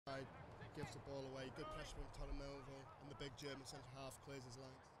gives the ball away. Good pressure from Tony Melville, and the big German centre half clears his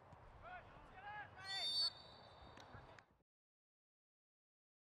lines.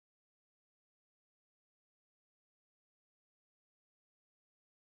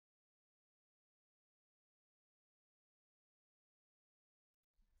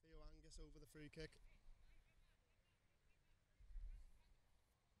 Theo Angus over the free kick.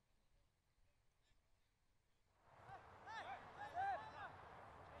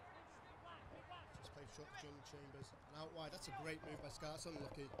 Just played short to John Chambers. And out wide, that's a great move by Scad. That's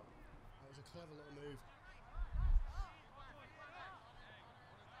unlucky. That was a clever little move.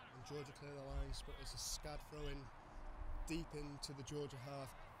 And Georgia clear the lines, but it's a Scad throw in deep into the Georgia half.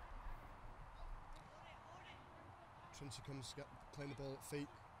 Trinity comes playing the ball at feet,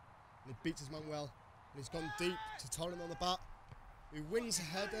 and he beats his man well, and he's gone deep to Torren on the bat. He wins a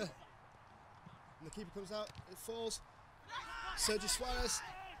header, and the keeper comes out, it falls. Sergio Suarez.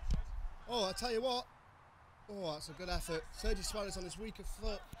 Oh, I tell you what. Oh, that's a good effort. Sergio Suarez on his weaker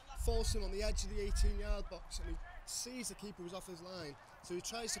foot falls him on the edge of the 18-yard box, and he sees the keeper was off his line, so he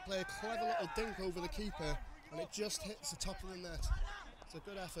tries to play a clever little dink over the keeper, and it just hits the top of the net. It's a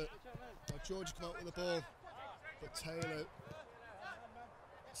good effort. Now Georgia come out with the ball, but Taylor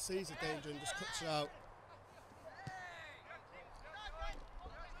sees the danger and just cuts it out.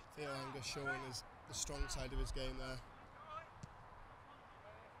 Theo Angus showing the strong side of his game there.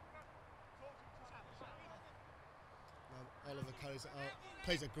 Now Oliver carries it out,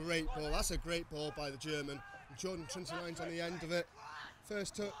 plays a great ball. That's a great ball by the German. And Jordan Trinity lines on the end of it.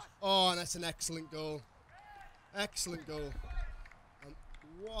 First touch. Oh, and that's an excellent goal. Excellent goal. And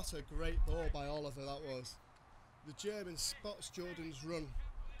what a great ball by Oliver that was. The German spots Jordan's run,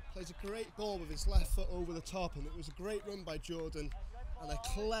 plays a great ball with his left foot over the top, and it was a great run by Jordan and a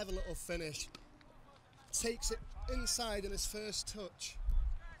clever little finish. Takes it inside in his first touch,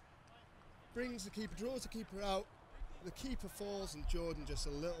 brings the keeper, draws the keeper out, the keeper falls, and Jordan just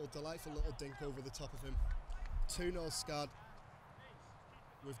a little delightful little dink over the top of him. 2-0 Scad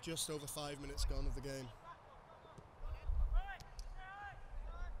with just over 5 minutes gone of the game.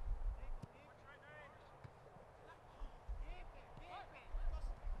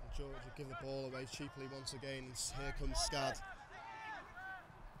 Georgia give the ball away cheaply once again, and here comes Scad.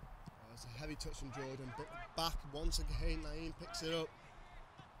 It's a heavy touch from Jordan, but back once again, Naeem picks it up.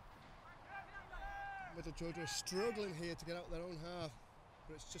 Middle Georgia is struggling here to get out their own half,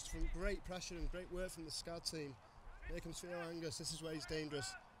 but it's just from great pressure and great work from the Scad team. Here comes Theo Angus, this is where he's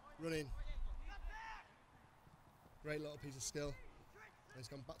dangerous, running. Great little piece of skill. And he's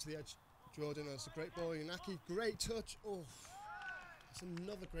gone back to the edge. Jordan, it's a great ball, Yanaki, great touch. Oh. It's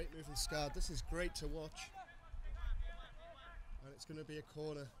another great move from Scad. This is great to watch. And it's going to be a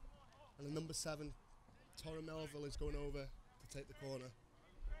corner. And the number 7, Torren Melville, is going over to take the corner.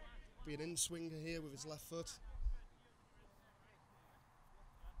 Be an in-swinger here with his left foot.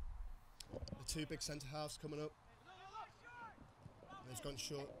 The two big centre halves coming up. And he's gone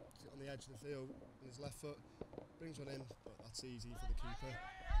short on the edge of the field with his left foot. Brings one in, but that's easy for the keeper.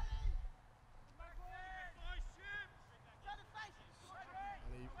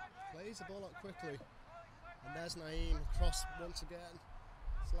 And he plays the ball out quickly. And there's Naeem across once again.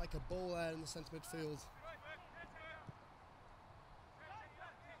 It's like a ball there in the centre midfield.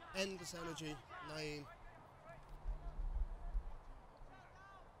 Endless energy, Naeem.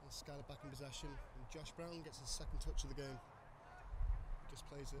 And Scad back in possession. And Josh Brown gets his second touch of the game. Just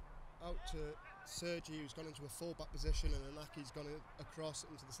plays it out to Sergi, who's gone into a full-back position, and Anaki's gone across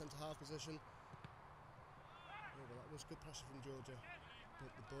into the centre-half position. Oh, well, that was good pressure from Georgia.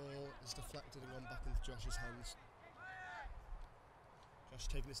 But the ball is deflected and gone back into Josh's hands. Josh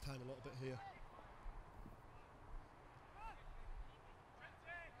taking his time a little bit here.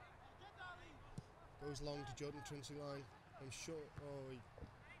 Goes long to Jordan Trinity line. And short. Oh, he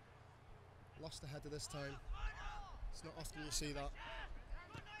lost the header this time. It's not often you see that.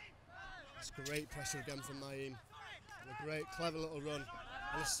 It's great pressure again from Naeem. And a great, clever little run.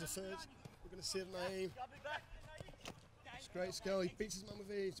 And this is the third. We're going to see it, Naeem. It's great skill. He beats his man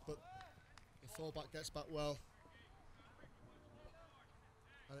with ease, but the fullback gets back well.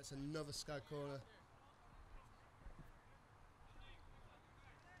 And it's another Scad corner.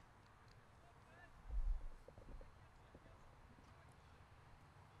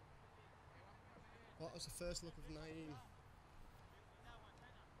 What was the first look of Naeem?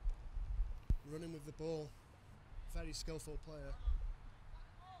 Running with the ball. Very skillful player.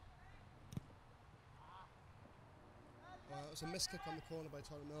 It was a missed kick on the corner by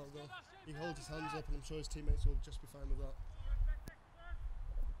Torren Melville. He holds his hands up, and I'm sure his teammates will just be fine with that.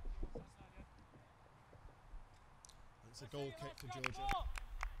 And it's a goal kick for Georgia.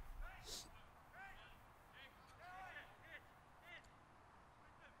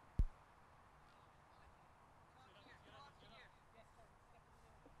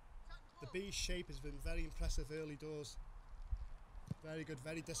 The B's shape has been very impressive early doors. Very good,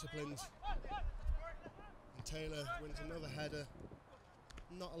 very disciplined. And Taylor wins another header.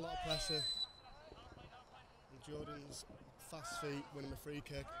 Not a lot of pressure. And Jordan's fast feet winning the free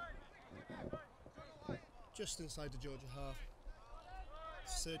kick. Just inside the Georgia half.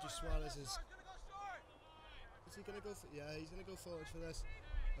 Sergio Suarez is he going to go for, yeah, he's going to go forward for this.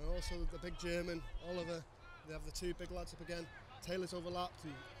 And also the big German, Oliver, they have the two big lads up again. Taylor's overlapped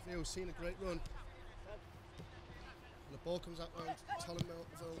and Theo's seen a great run. And the ball comes out round Colin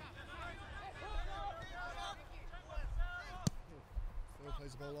Melville. Theo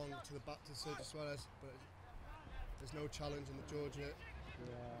plays the ball long to the back to Sergio Suarez, but there's no challenge and the Georgia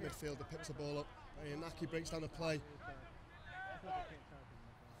midfielder picks the ball up. And Naki breaks down the play.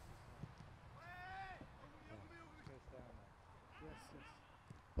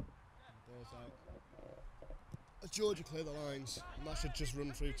 Ball's out. As Georgia clear the lines, and that should just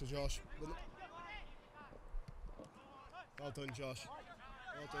run through to Josh. Well done, Josh.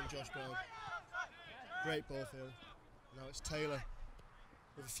 Well done, Josh Brown. Great ball, Phil. Now it's Taylor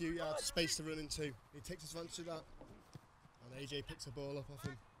with a few yards of space to run into. He takes advantage of that, and AJ picks the ball up off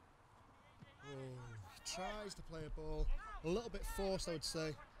him. Oh, he tries to play a ball a little bit forced, I would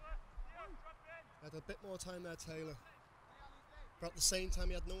say. Had a bit more time there, Taylor. But at the same time,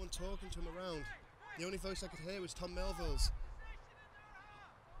 he had no one talking to him around. The only voice I could hear was Tom Melville's.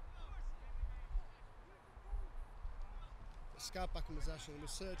 Scad back in possession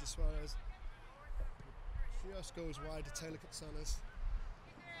with Sergio Suarez. Just goes wide to Taylor Katsanas.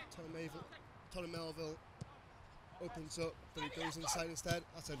 Tony Melville opens up, but he goes inside instead.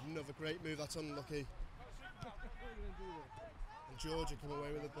 That's another great move, that's unlucky. And Georgia come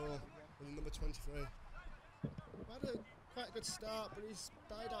away with the ball with number 23. Had quite a good start, but he's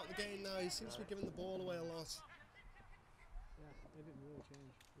died out the game now. He seems to be giving the ball away a lot. Yeah, it didn't really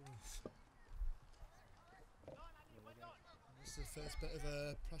change. This is the first bit of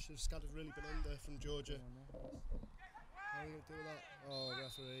pressure Scad have really been under from Georgia. How are you going to do with that? Oh,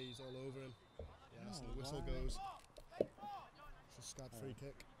 referee's all over him. Yes, and the whistle goes. It's a Scad free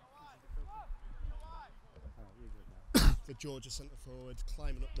kick. The Georgia centre forward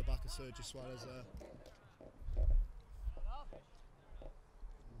climbing up the back of Sergio Suarez there.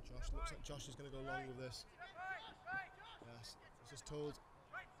 And Josh looks like Josh is going to go long with this. Yes, he's just told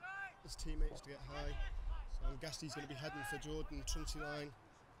his teammates to get high. So I'm guessing he's going to be heading for Jordan Trinity line.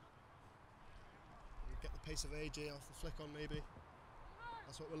 Get the pace of AJ off the flick on maybe.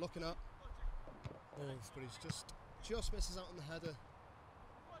 That's what we're looking at. Oh, but he's just misses out on the header.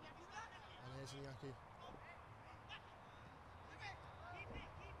 And here's Iñaki.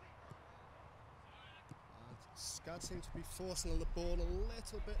 Scad seems to be forcing on the ball a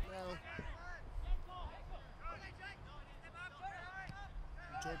little bit now.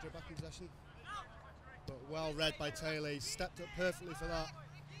 Georgia back in possession. But well read by Taylor, he stepped up perfectly for that.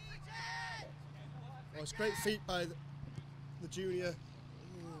 Oh, it's great feet by the junior.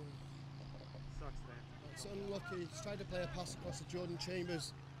 It's unlucky, he's tried to play a pass across to Jordan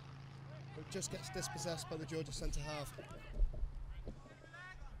Chambers, but just gets dispossessed by the Georgia centre half.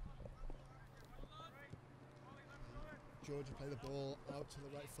 Georgia play the ball out to the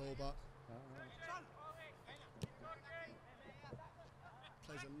right fullback.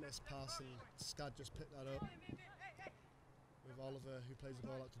 Plays a missed pass and Scad just picked that up. With Oliver who plays the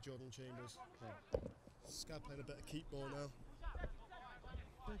ball out to Jordan Chambers. Okay. Scad playing a bit of keep ball now.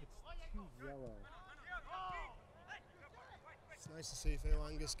 I think it's too yellow. It's nice to see Theo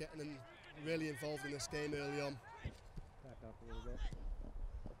Angus getting him really involved in this game early on. Back up a little bit.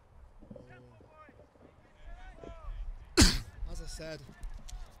 As I said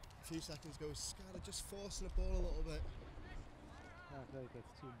a few seconds ago, Scad are just forcing the ball a little bit. I feel like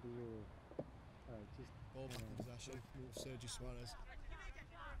that's too blue. Alright, just ball back in possession with Sergio Suarez.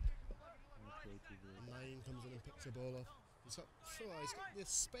 That's way too blue. And Naeem comes in and picks the ball up. He's got the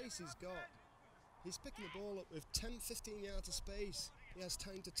space he's got. He's picking the ball up with 10-15 yards of space. He has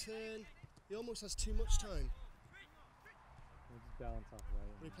time to turn. He almost has too much time. We'll just balance off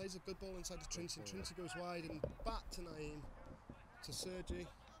right. But he plays a good ball inside the Trinity, and Trinity goes wide and back to Naeem, to Sergi.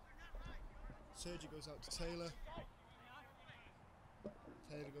 Sergi goes out to Taylor.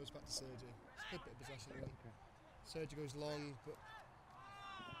 Taylor goes back to Sergi. It's a good bit of possession again. Okay. Sergi goes long, but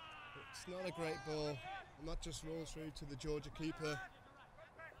it's not a great ball. And that just rolls through to the Georgia keeper.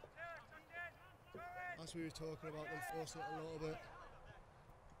 As we were talking about them forcing it a little bit.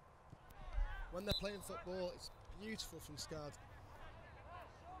 When they're playing football, it's beautiful from Scad.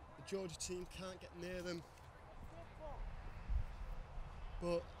 The Georgia team can't get near them.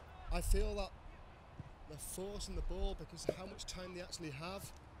 But I feel that they're forcing the ball because of how much time they actually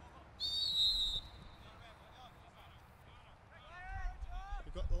have.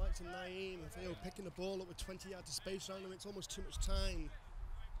 back to Naeem. Theo picking the ball up with 20 yards of space around him. It's almost too much time.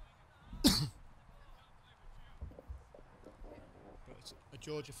 But it's a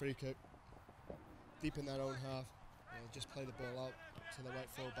Georgia free kick. Deep in their own half. Just play the ball out to the right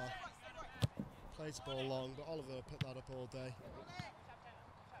full-back. Plays the ball long, but Oliver will pick that up all day.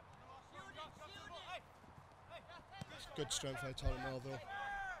 It's good strength by Torrey Melville.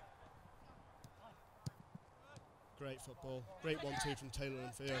 Great football. Great 1-2 from Taylor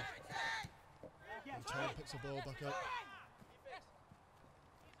and Theo. And Torrey picks the ball back up.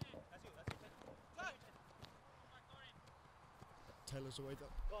 Taylor's away.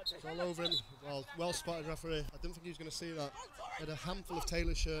 It's all over him. Well spotted, referee. I didn't think he was going to see that. He had a handful of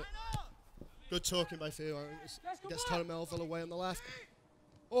Taylor's shirt. Good talking by Theo. Gets Torrey Melville away on the left.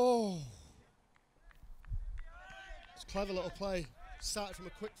 Oh! It's a clever little play. Started from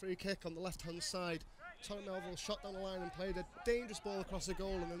a quick free kick on the left-hand side. Torrey Melville shot down the line and played a dangerous ball across the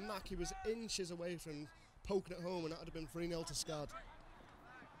goal, and then Naki was inches away from poking it home, and that would have been 3-0 to Scad.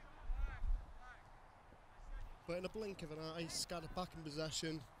 But in a blink of an eye, Scad are back in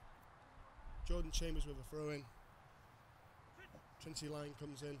possession. Jordan Chambers with a throw-in. Trinity Line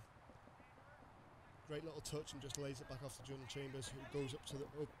comes in. Great little touch and just lays it back off to Jordan Chambers, who goes up to the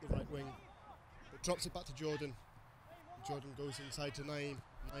right wing. But drops it back to Jordan. And Jordan goes inside to Naeem.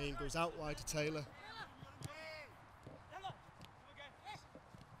 Naeem goes out wide to Taylor.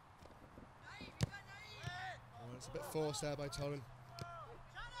 Oh, it's a bit forced there by Torrin.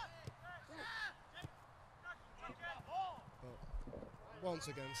 But once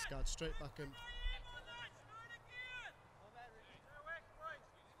again, Scad straight back in.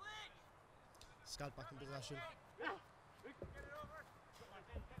 Scad back in possession.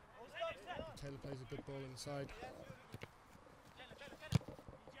 Taylor plays a good ball inside.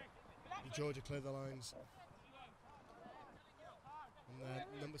 And Georgia clear the lines.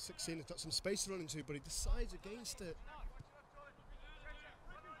 And number 16 has got some space to run into, but he decides against it.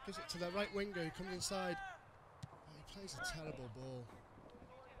 Gives it to their right winger, who comes inside. Oh, he plays a terrible ball.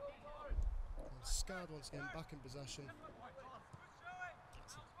 And Scad once again back in possession.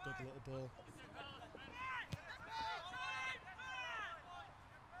 That's a good little ball.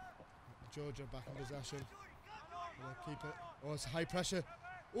 Georgia back in possession. And they'll keep it. Oh, it's high pressure.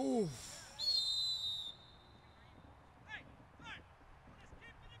 Ooh.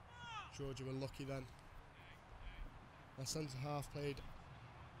 Georgia were lucky then. Their centre half played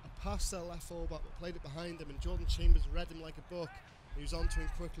a pass to their left full-back, but played it behind him, and Jordan Chambers read him like a book. He was onto him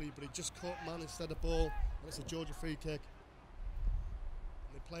quickly, but he just caught man instead of ball, and it's a Georgia free kick.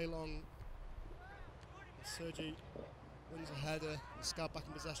 And they play long. And Sergi wins a header, and Scad back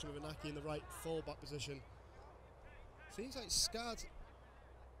in possession with Inaki in the right full-back position. Seems like Scad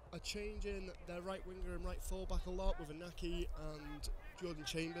are changing their right winger and right full-back a lot with Inaki and Jordan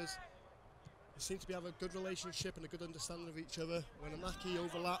Chambers. They seem to be having a good relationship and a good understanding of each other. When Inaki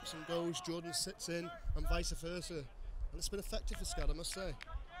overlaps and goes, Jordan sits in, and vice versa. And it's been effective for Scad, I must say.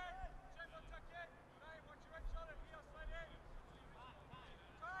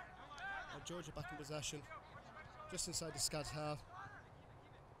 And Georgia back in possession, just inside the Scad's half.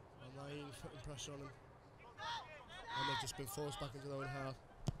 And Naeem's putting pressure on him. And they've just been forced back into their own half.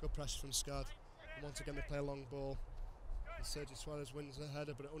 Good pressure from Scad. And once again they play a long ball. And Sergio Suarez wins the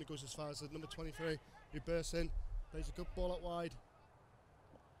header, but it only goes as far as the number 23, who bursts in, plays a good ball out wide.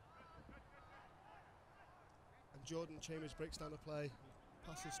 And Jordan Chambers breaks down the play,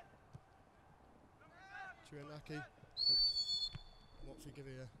 passes to Inaki. And what we give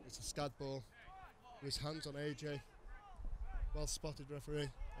here, it's a Scad ball with his hands on AJ. Well spotted, referee,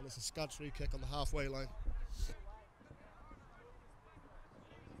 and it's a Scad free kick on the halfway line.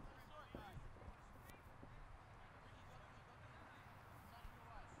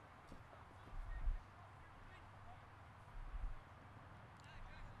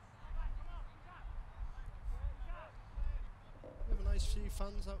 Few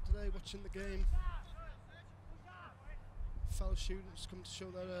fans out today watching the game. Fellow students come to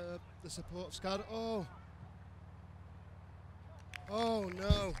show their the support of Scad. Oh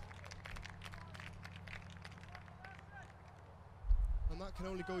no! And that can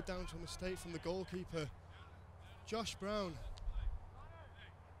only go down to a mistake from the goalkeeper. Josh Brown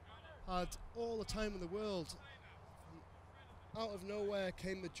had all the time in the world. And out of nowhere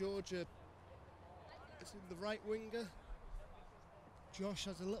came the Georgia. It's the right winger. Josh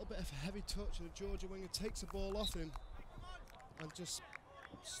has a little bit of a heavy touch, and the Georgia winger takes the ball off him and just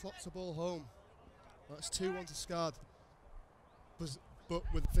slots the ball home. That's 2-1 to Scad. But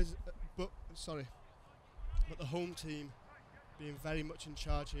the home team being very much in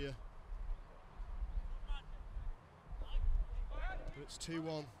charge here. But it's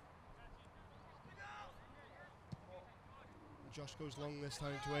 2-1. Josh goes long this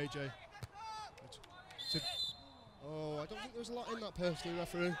time to AJ. Oh, I don't think there was a lot in that personally,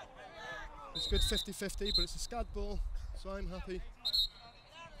 referee. It's a good 50-50, but it's a Scad ball, so I'm happy.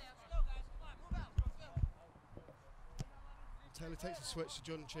 Taylor takes a switch to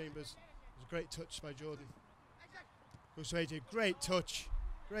Jordan Chambers. It was a great touch by Jordan. Goes to AJ, great touch.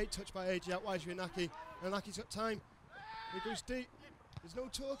 Great touch by AJ out wide to Inaki. And Inaki's got time. He goes deep. There's no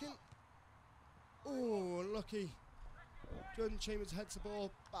talking. Oh, unlucky. Jordan Chambers heads the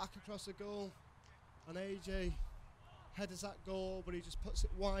ball back across the goal. And AJ headers that goal, but he just puts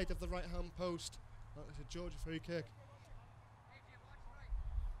it wide of the right-hand post. That's a Georgia free kick.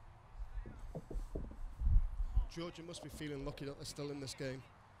 Georgia must be feeling lucky that they're still in this game,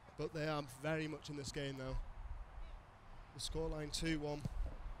 but they are very much in this game now. The scoreline 2-1.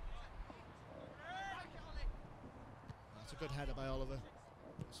 That's a good header by Oliver.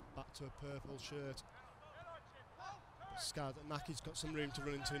 It's back to a purple shirt. Scad, Naki's got some room to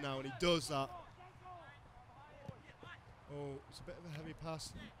run into now, and he does that. Oh, it's a bit of a heavy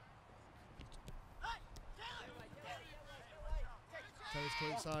pass. Taylor's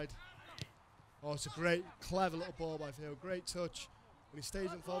put inside. Oh, it's a great, clever little ball by Theo. Great touch. And he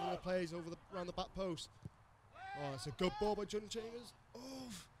stays involved in the plays over around the back post. Oh, it's a good ball by Jordan Chambers. Oh.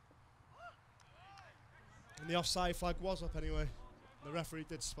 And the offside flag was up anyway. The referee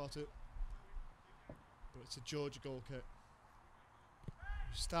did spot it. But it's a Georgia goal kick.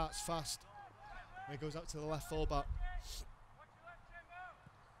 He starts fast. And he goes out to the left full-back.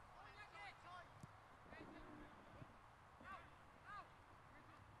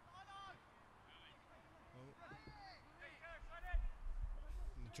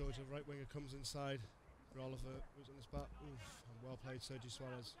 Georgia right winger comes inside for Oliver, who's on his back. Oof, and well played, Sergio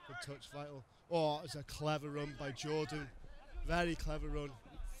Suarez. Good touch, vital. Oh, it's a clever run by Jordan. Very clever run.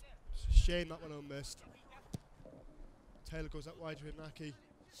 Shame that one unmissed. Taylor goes out wide with Naki.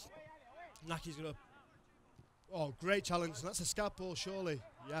 Naki's gonna. Oh, great challenge. And that's a Scad ball, surely.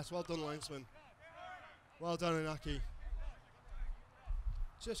 Yes, well done, linesman. Well done, Naki.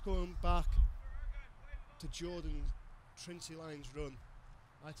 Just going back to Jordan Trinity Line's run.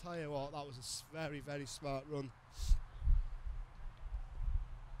 I tell you what, that was a very, very smart run.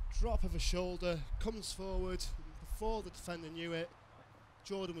 Drop of a shoulder, comes forward, before the defender knew it.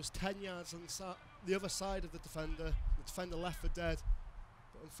 Jordan was 10 yards on the other side of the defender left for dead.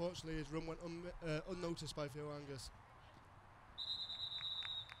 But unfortunately his run went unnoticed by Theo Angus.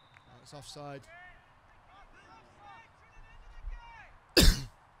 That's offside.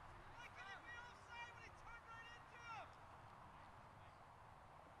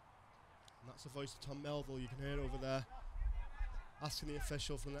 That's the voice of Tom Melville you can hear over there, asking the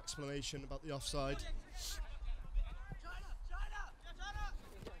official for an explanation about the offside.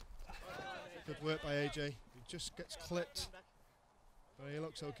 Good work by AJ. He just gets clipped, but he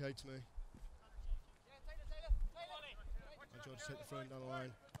looks okay to me. And George take the throw down the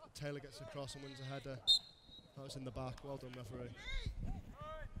line. Taylor gets across and wins a header. That was in the back. Well done, referee.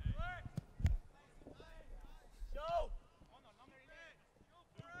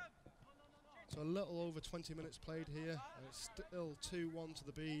 So a little over 20 minutes played here, and it's still 2-1 to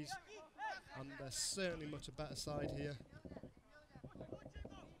the Bees, and they're certainly much a better side here. But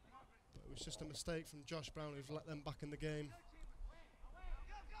it was just a mistake from Josh Brown who've let them back in the game.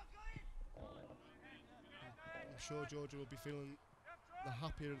 I'm sure Georgia will be feeling the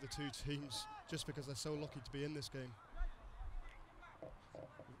happier of the two teams just because they're so lucky to be in this game.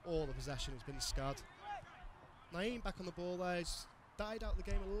 All the possession has been Scad. Naeem back on the ball there, he's died out the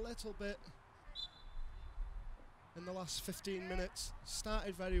game a little bit in the last 15 minutes.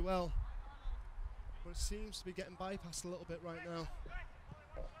 Started very well, but it seems to be getting bypassed a little bit right now.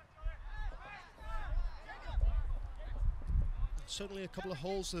 Certainly a couple of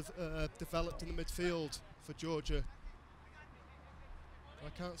holes have developed in the midfield for Georgia.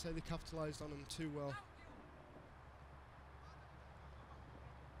 But I can't say they capitalised on them too well.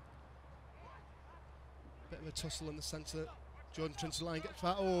 Bit of a tussle in the centre. Jordan Trinity Line gets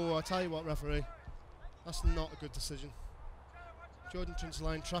back. Oh, I tell you what, referee. That's not a good decision. Jordan Trinity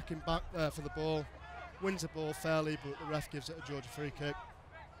Line tracking back there for the ball. Wins the ball fairly, but the ref gives it a Georgia free kick.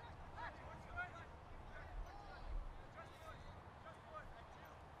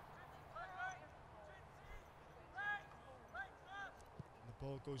 And the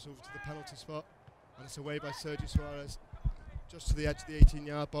ball goes over to the penalty spot, and it's away by Sergio Suarez, just to the edge of the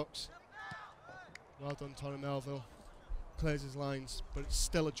 18-yard box. Well done, Tony Melville. Clears his lines, but it's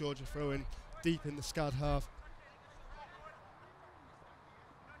still a Georgia throw-in deep in the Scad half.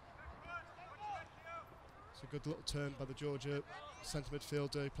 It's a good little turn by the Georgia centre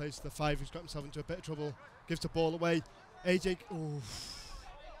midfielder. He plays to the 5 who's got himself into a bit of trouble. Gives the ball away. AJ, oof.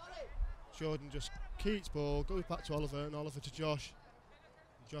 Jordan just keeps ball, goes back to Oliver, and Oliver to Josh.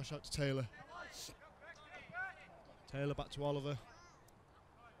 And Josh out to Taylor. Taylor back to Oliver.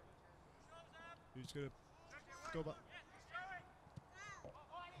 Who's going to go back? Oh,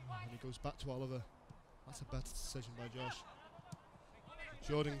 and he goes back to Oliver. That's a better decision by Josh.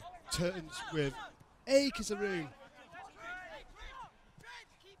 Jordan turns with acres of room.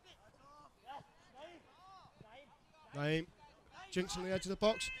 Naeem jinks on the edge of the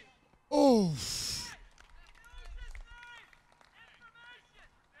box. Oh!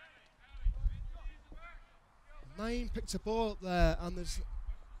 Naeem picked a ball up there, and there's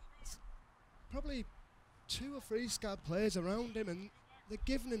probably 2 or 3 Scad players around him, and they're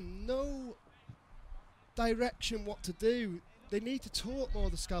giving him no direction what to do. They need to talk more,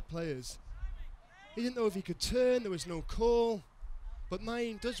 the Scad players. He didn't know if he could turn, there was no call. But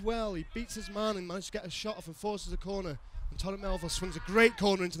Naeem does well, he beats his man and manages to get a shot off and forces a corner. And Tonic Melville swings a great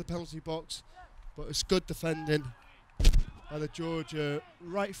corner into the penalty box. But it's good defending by the Georgia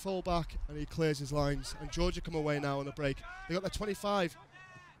right full back, and he clears his lines. And Georgia come away now on the break. They got their 25,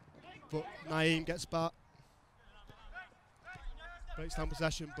 but Naeem gets back. Breaks down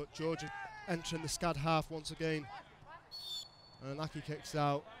possession, but Georgia entering the Scad half once again. And Aki kicks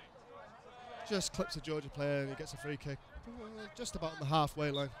out. Just clips a Georgia player and he gets a free kick. Just about on the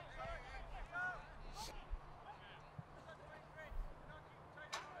halfway line.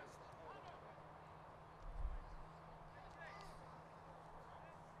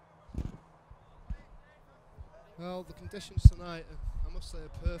 Well, the conditions tonight, I must say, are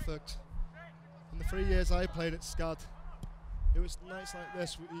perfect. In the 3 years I played at Scad, it was nights like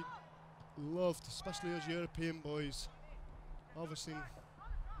this we loved, especially us European boys. Obviously,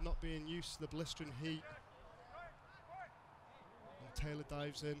 not being used to the blistering heat. And Taylor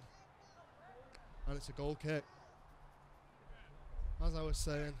dives in, and it's a goal kick. As I was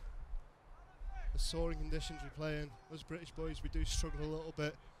saying, the soaring conditions we play in, us British boys, we do struggle a little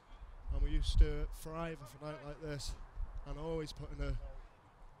bit, and we used to thrive off a night like this, and always put in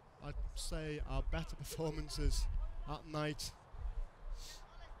I'd say, our better performances at night,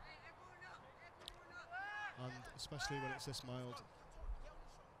 and especially when it's this mild.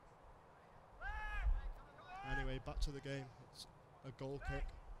 Anyway, back to the game. It's a goal kick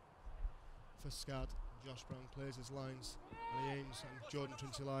for Scad. Josh Brown clears his lines, and he aims on Jordan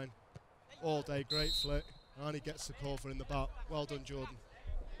Trinity line. All day, great flick, and he gets the call for in the back. Well done, Jordan.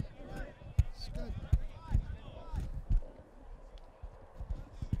 Scad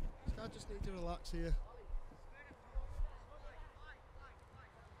just need to relax here.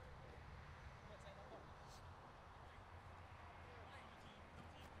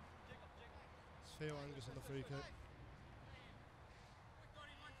 Theo Angus on the free kick.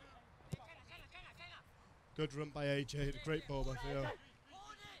 Good run by AJ, great ball by Theo.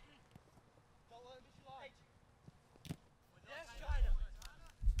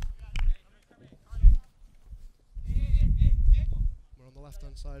 We're on the left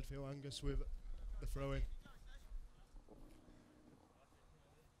hand side, Theo Angus with the throw in.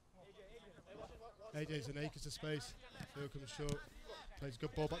 AJ's in acres of space. Theo comes short. Plays a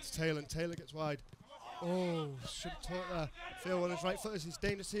good ball back to Taylor, and Taylor gets wide. Oh, should have taught there. Phil on his right foot as he's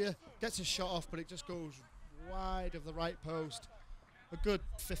dangerous here. Gets his shot off, but it just goes wide of the right post. A good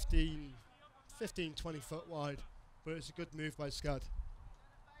 15, 20 foot wide, but it's a good move by Scad.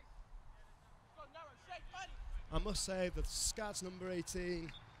 I must say that Scad's number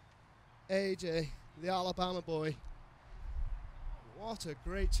 18, AJ, the Alabama boy, what a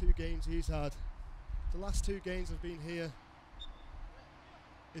great 2 games he's had. The last 2 games have been here.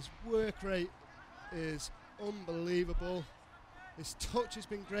 His work rate is unbelievable. His touch has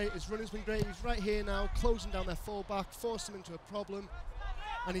been great, his run has been great. He's right here now, closing down their full back, forced them into a problem,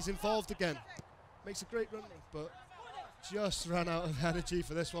 and he's involved again. Makes a great run, but just ran out of energy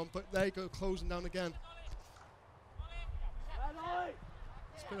for this one. But there you go, closing down again.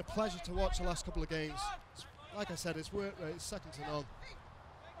 It's been a pleasure to watch the last couple of games. Like I said, his work rate is second to none.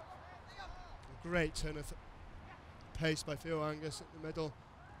 A great turn of pace by Theo Angus in the middle.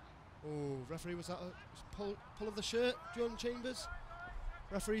 Oh, referee, was that a pull of the shirt, John Chambers?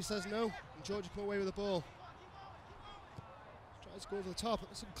 Referee says no, and Georgia come away with the ball. Tries to go over the top.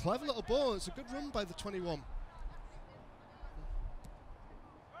 It's a clever little ball. It's a good run by the 21.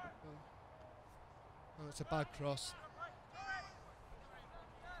 Oh, it's a bad cross.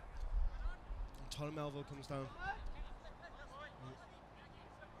 And Tonic Melville comes down.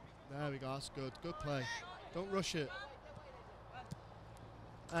 There we go, that's good. Good play. Don't rush it.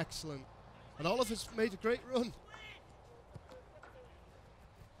 Excellent. And Oliver's made a great run.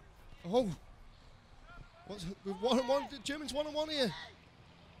 Oh. We've 1-on-1. The Germans 1-on-1 here.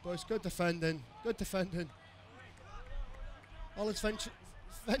 But it's good defending. Good defending. Oliver's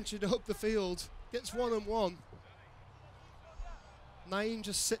ventured up the field. Gets 1-on-1. Naeem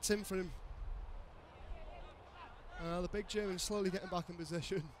just sits in for him. The big German slowly getting back in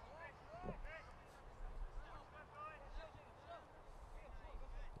position.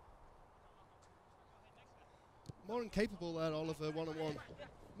 More incapable there, Oliver, 1-on-1.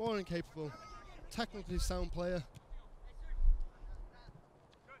 More incapable. Technically sound player.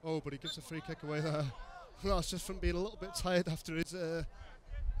 Oh, but he gives a free kick away there. That's just from being a little bit tired after his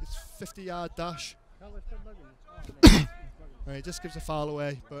 50-yard dash. He just gives a foul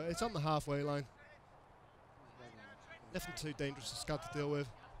away, but it's on the halfway line. Nothing too dangerous for Scad to deal with.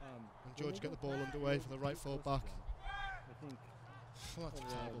 And George get the ball underway for the right full back. That's a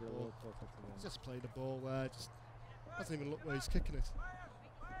terrible ball. He's just played the ball there. Just doesn't even look where he's kicking it.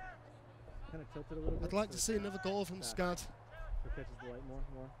 Kind of tilted a little bit. I'd like to see another goal from Scad. Catches the light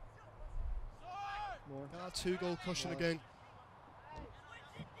more. 2-goal cushion again.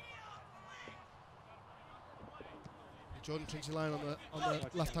 Jordan Trinity line on the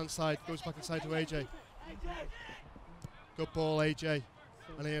left-hand side, goes back inside to AJ. Good ball, AJ.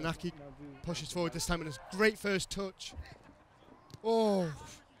 And Ianaki pushes forward this time, and it's great first touch. Oh!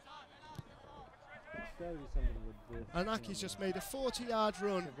 Anaki's just made a 40-yard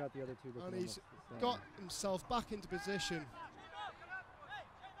run, and he's got himself back into position.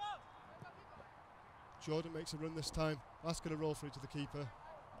 Jordan makes a run this time. That's going to roll through to the keeper. And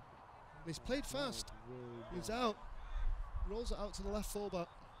he's played fast. He's out. Rolls it out to the left fullback.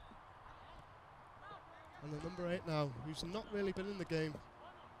 And the number 8 now, who's not really been in the game.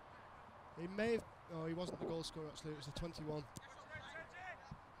 He may have... Oh, he wasn't the goal scorer actually, it was the 21.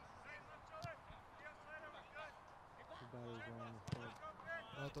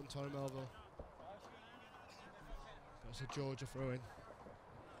 Well done, Tony Melville. That's a Georgia throw-in.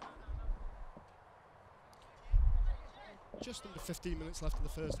 Just under 15 minutes left in the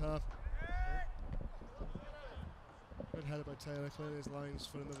first half. Good header by Taylor, clearing his lines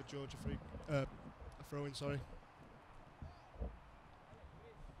for another Georgia a throw-in, sorry.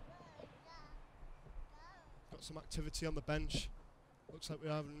 Got some activity on the bench. Looks like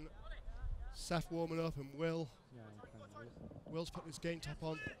we're having Seth warming up and Will. Will's putting his game top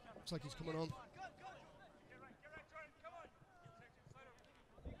on. Looks like he's coming on.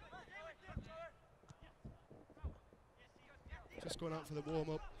 Just going out for the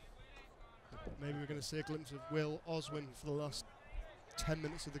warm-up. Maybe we're going to see a glimpse of Will Oswin for the last 10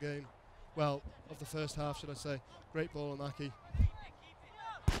 minutes of the game. Well, of the first half, should I say. Great ball on Aki.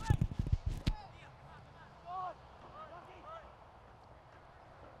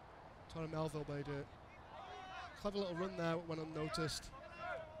 Tony Melville made it. Clever little run there, went unnoticed.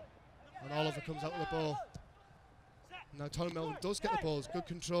 And Oliver comes out with the ball. Now Tony Melville does get the ball, it's good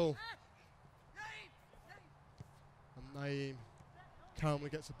control. And Naeem calmly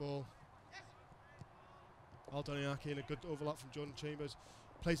gets the ball. Aldoniaki in a good overlap from Jordan Chambers.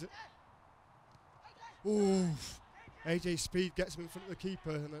 Plays it. Ooh. AJ Speed gets him in front of the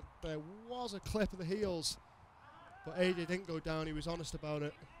keeper, and there was a clip of the heels. But AJ didn't go down, he was honest about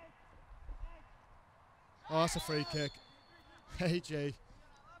it. Oh, that's a free kick. AJ,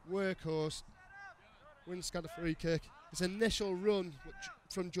 workhorse, wins Scad a free kick. His initial run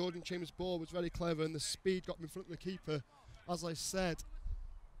from Jordan Chambers' ball was very clever, and the speed got him in front of the keeper. As I said,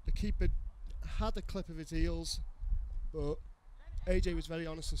 the keeper had a clip of his heels, but AJ was very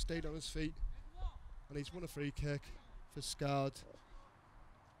honest and stayed on his feet. And he's won a free kick for Scad.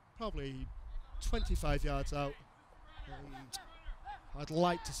 Probably 25 yards out. And I'd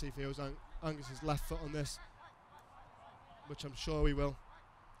like to see if he was Angus's left foot on this, which I'm sure we will.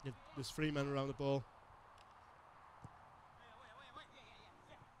 There's 3 men around the ball.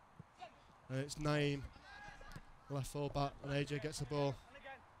 And it's Naeem, left full back, and AJ gets the ball.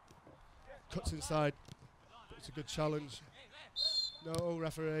 Cuts inside, but it's a good challenge. No,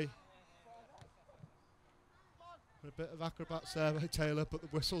 referee. A bit of acrobats there by Taylor, but the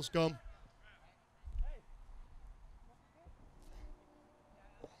whistle's gone.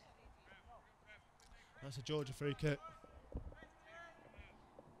 That's a Georgia free kick.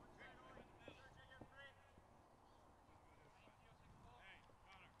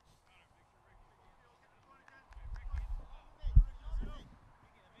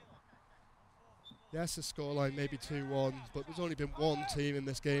 Yes, the scoreline may be 2-1, but there's only been one team in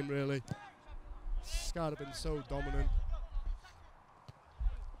this game, really. Scad have been so dominant.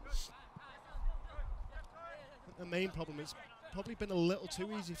 The main problem is probably been a little too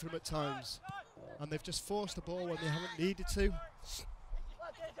easy for them at times, and they've just forced the ball when they haven't needed to. So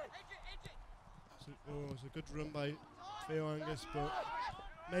Oh, it's a good run by Theo Angus, but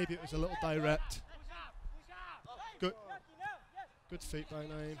maybe it was a little direct. Good feet by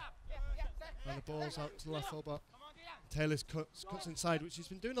Naeem. And the ball's out to the left fullback. Taylor's cuts inside, which he's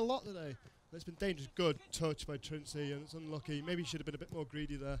been doing a lot today. It's been dangerous. Good touch by Trincy, and it's unlucky. Maybe he should have been a bit more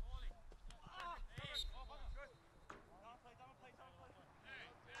greedy there.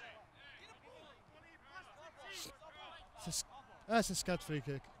 That's a Scad free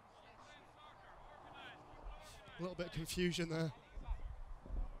kick. A little bit of confusion there.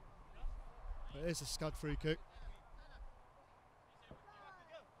 But it is a Scad free kick.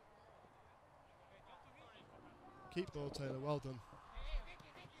 Keep ball, Taylor. Well done.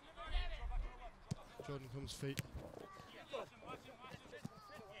 Jordan comes feet.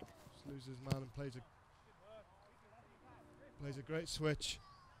 Just loses his man and plays a great switch.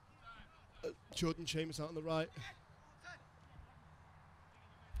 Jordan Chambers out on the right.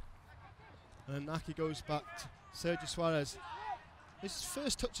 And Naki goes back to Sergio Suarez. His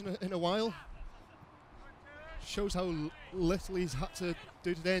first touch in a while. Shows how little he's had to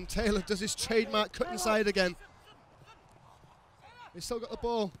do today. And Taylor does his trademark cut inside again. He's still got the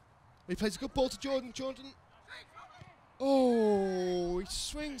ball. He plays a good ball to Jordan. Jordan. Oh, he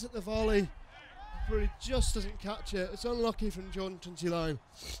swings at the volley, but he just doesn't catch it. It's unlucky from Jordan Trinity line.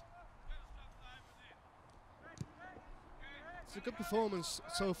 It's a good performance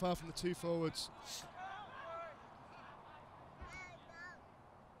so far from the two forwards.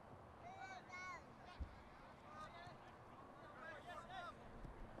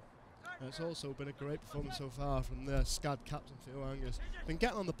 And it's also been a great performance so far from the Scad captain Theo Angus. Been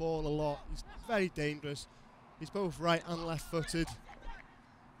getting on the ball a lot. He's very dangerous. He's both right and left footed.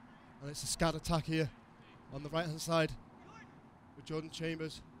 And it's a Scad attack here on the right hand side with Jordan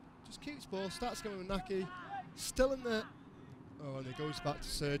Chambers. Just keeps ball, starts going with Naki. Still in there. Oh, and he goes back to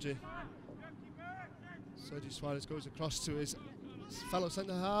Sergi. Sergi Suarez goes across to his fellow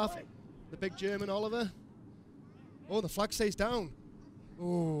centre half, the big German Oliver. Oh, the flag stays down.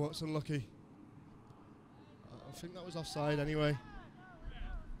 Oh, that's unlucky. I think that was offside anyway.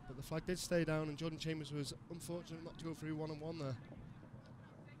 But the flag did stay down, and Jordan Chambers was unfortunate not to go through one-on-one there.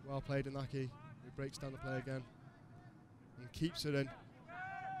 Well played, Inaki. He breaks down the play again and keeps it in.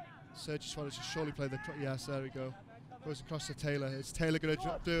 Sergi Suarez should surely play the... Yes, there we go. Goes across to Taylor. Is Taylor going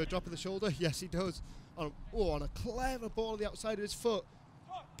to do a drop of the shoulder? Yes, he does. On a clever ball on the outside of his foot.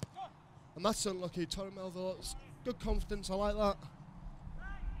 And that's unlucky. Torren Melville, it's good confidence. I like that.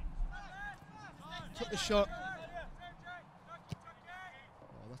 Took the shot.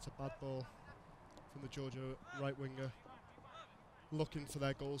 Oh, that's a bad ball from the Georgia right winger. Looking for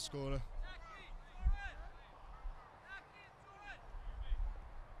their goal scorer.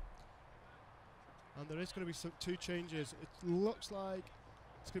 And there is going to be two changes. It looks like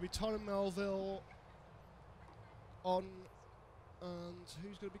it's going to be Torren Melville on, and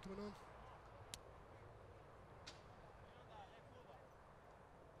who's going to be coming on?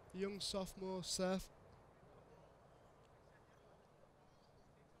 The young sophomore, Seth.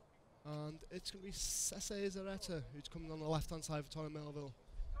 And it's going to be Sese Zaretta who's coming on the left-hand side for Torren Melville.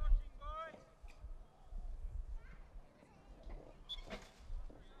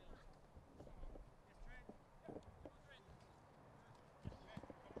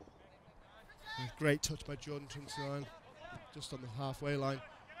 Great touch by Jordan Trincy, just on the halfway line.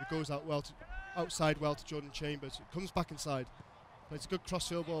 It goes out well outside well to Jordan Chambers. It comes back inside. Plays a good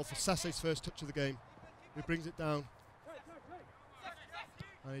crossfield ball for Sese's first touch of the game. He brings it down.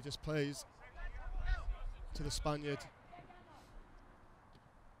 And he just plays to the Spaniard.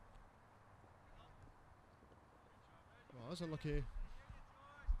 Well, that was unlucky.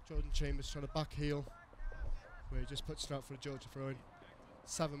 Jordan Chambers trying to back heel, where he just puts it out for a Georgia throw-in.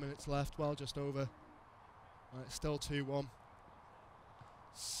 7 minutes left, well just over. And it's still 2-1.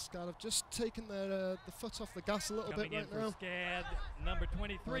 Scad have just taken their the foot off the gas a little bit right now. Scad, number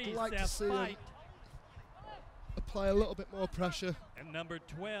 23, I'd like Seth to see Fight. Apply a little bit more pressure. And number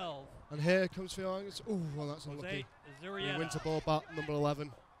 12. And here comes Theo Angus. Oh, well, that's unlucky. He wins the ball back, number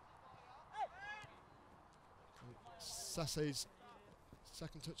 11. Sase's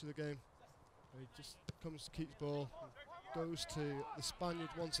second touch of the game. He just comes to keep the ball. Goes to the Spaniard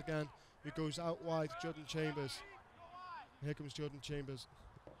once again, who goes out wide to Jordan Chambers. And here comes Jordan Chambers.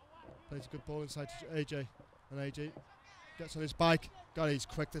 Plays a good ball inside to AJ. And AJ gets on his bike. God, he's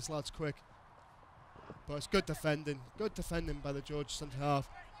quick. This lad's quick. But it's good defending. Good defending by the George centre half.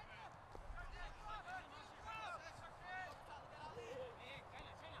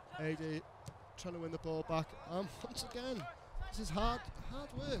 AJ trying to win the ball back. Once again, this is hard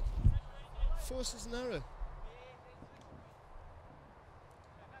work. Forces an error.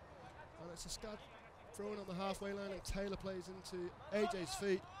 And it's a Scad Throwing on the halfway line, and Taylor plays into AJ's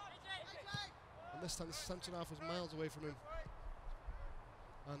feet. And this time the centre half was miles away from him.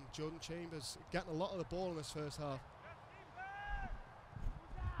 And Jordan Chambers getting a lot of the ball in this first half.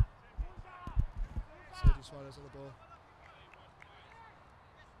 Sergio Suarez on the ball.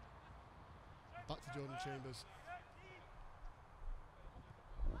 Back to Jordan Chambers.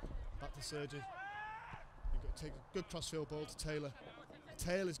 Back to Sergi. You've got to take a good crossfield ball to Taylor.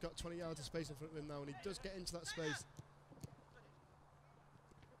 Taylor's got 20 yards of space in front of him now, and he does get into that space.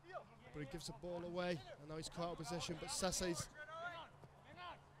 But he gives the ball away, and now he's caught out of position. But Sesse's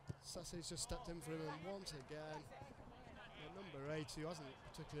just stepped in for him, and once again, number 8, who hasn't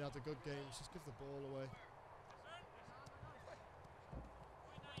particularly had a good game, just give the ball away.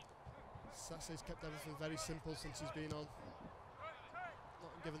 Sesse's kept everything very simple since he's been on.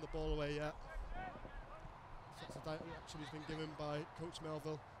 Not giving the ball away yet. That's a direction he's been given by Coach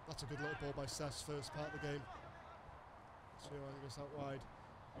Melville. That's a good little ball by Sess, first part of the game. Trio Angus out wide.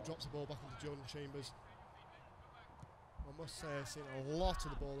 He drops the ball back into Jordan Chambers. I must say I've seen a lot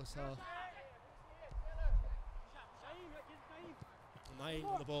of the ball this half. Naeem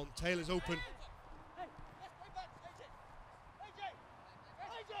on the ball, and Taylor's open.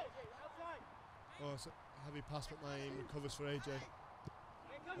 Oh, it's a heavy pass, but Naeem recovers for AJ.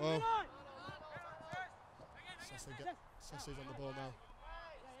 Oh. Sesse's on the ball now.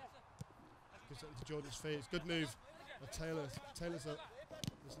 Gives it into Jordan's feet. It's good move. Taylor's up.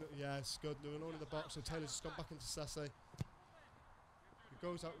 Yeah, it's good. They're alone in the box, so Taylor's just gone back into Sesse. He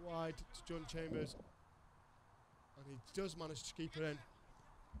goes out wide to Jordan Chambers, and he does manage to keep it in.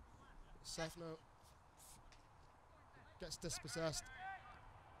 Seth now gets dispossessed.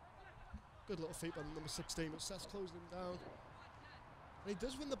 Good little feet by the number 16, but Seth's closing him down. And he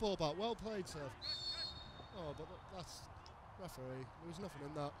does win the ball back. Well played, Seth. Oh, but that's referee. There was nothing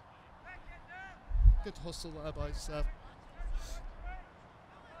in that. Good hustle there by Seth.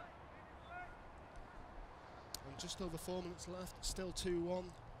 And just over 4 minutes left. Still 2-1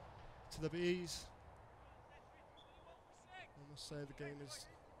 to the Bees. I must say the game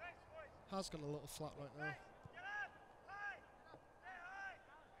has gone a little flat right now.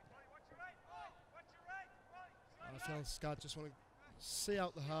 I feel Scad just want to see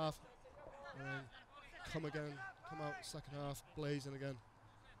out the half and then come out second half, blazing again.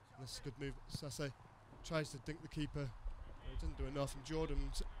 And this is a good move. Sesse tries to dink the keeper. He didn't do enough.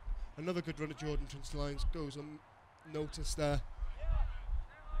 And another good run of Jordan Trinity Lions goes unnoticed there.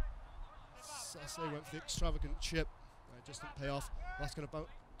 Sesse went for the extravagant chip. It just didn't pay off. That's going to bounce.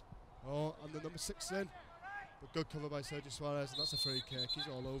 Oh, and the number 6 in. But good cover by Sergio Suarez, and that's a free kick. He's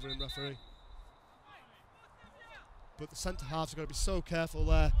all over him, referee. But the centre halves are going to be so careful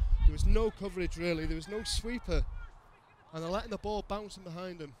there. There was no coverage really, there was no sweeper. And they're letting the ball bounce in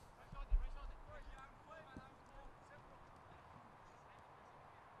behind them.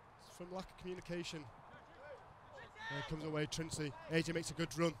 It's from lack of communication. There comes away Trinity. AJ makes a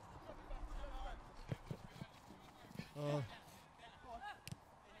good run. Oh.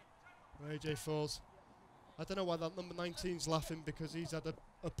 AJ falls. I don't know why that number 19's laughing, because he's had an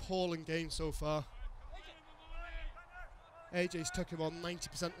appalling game so far. AJ's took him on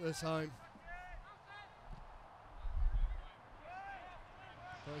 90% of the time.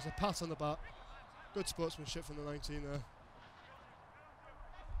 There's a pat on the back. Good sportsmanship from the 19 there.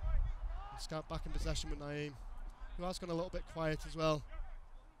 Scad back in possession with Naeem, who has gone a little bit quiet as well.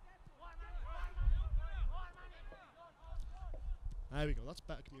 There we go, that's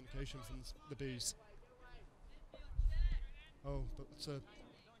better communication from the Bees. Oh, but it's a...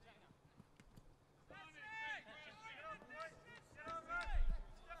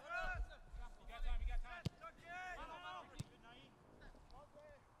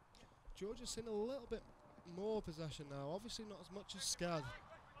 Georgia's seen a little bit more possession now. Obviously not as much as Scad,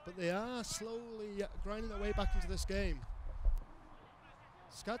 but they are slowly grinding their way back into this game.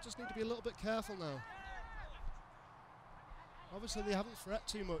 Scad just need to be a little bit careful now. Obviously they haven't threat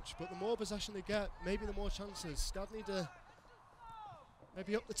too much, but the more possession they get, maybe the more chances. Scad need to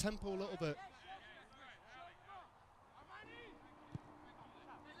maybe up the tempo a little bit.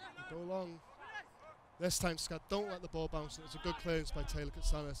 Go long. This time Scad don't let the ball bounce. It's a good clearance by Taylor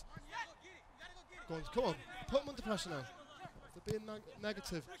Katsanis. Go on, come on, put them under pressure now. They're being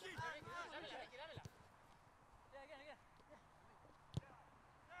negative.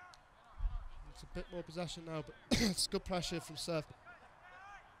 It's a bit more possession now, but it's good pressure from Seth.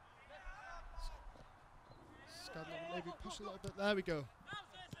 Scad maybe push a little bit. There we go.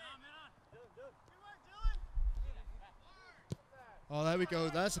 Oh, there we go.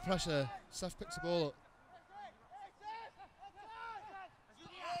 There's the pressure. Seth picks the ball up.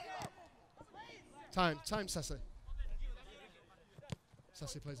 Time, Sassy.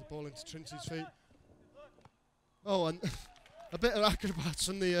 Sassy plays the ball into Trinity's feet. Oh, and a bit of acrobats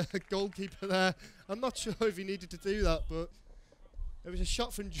from the goalkeeper there. I'm not sure if he needed to do that, but it was a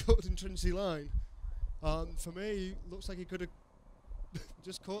shot from Jordan Trinity line. For me, looks like he could have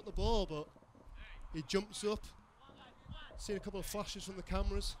just caught the ball, but he jumps up. Seen a couple of flashes from the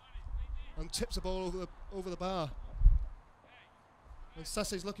cameras and tips the ball over the bar. And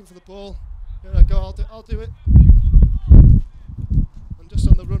Sassy's looking for the ball. Here I go, I'll do it. I'm just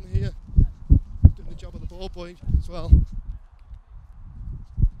on the run here, doing the job of the ball boy as well.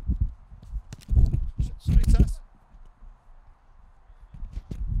 Sorry, Tess.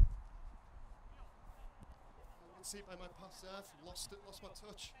 You can see by my pass there, lost my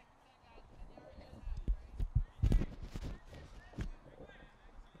touch.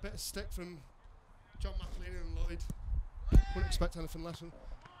 A bit of stick from John McLean and Lloyd. Wouldn't expect anything less from.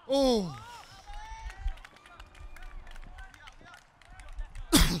 Oh!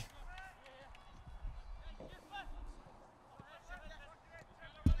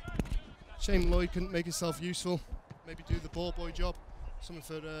 Shame Lloyd couldn't make himself useful. Maybe do the ball boy job. Something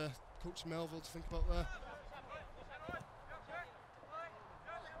for Coach Melville to think about there.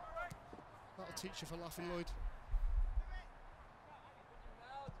 That'll teach you for laughing, Lloyd.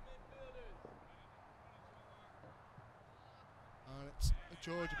 And it's a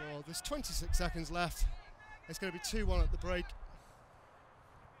Georgia ball. There's 26 seconds left. It's going to be 2-1 at the break.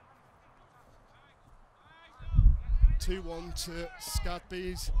 2-1 to Scad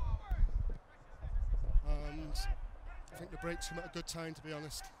Bees. And I think the break's come at a good time, to be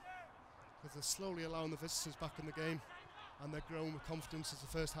honest, because they're slowly allowing the visitors back in the game and they're growing with confidence as the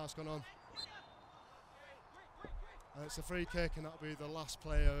first half's gone on. And it's a free kick, and that'll be the last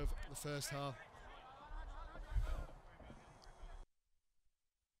play of the first half.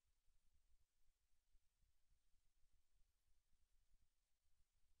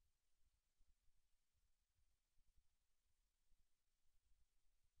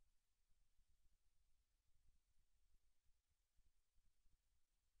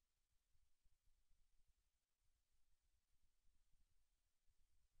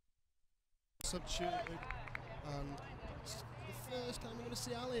 Substituted, and it's the first time we're going to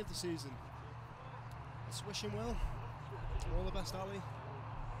see Ali of the season. Let's wish him well. All the best, Ali.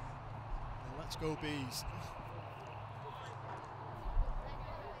 And let's go Bees.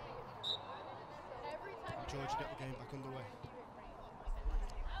 And Georgia get the game back underway.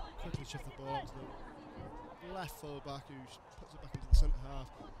 Quickly shift the ball to the left full back, who puts it back into the centre half,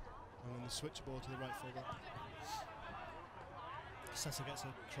 and then the switch ball to the right full back. Sessa gets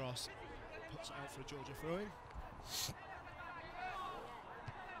a cross. Puts it out for a Georgia throw-in.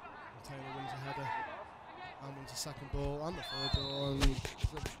 Taylor wins a header and wins the second ball and the third ball. And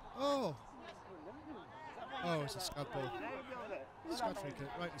oh, it's a Scad ball. Scad free kick,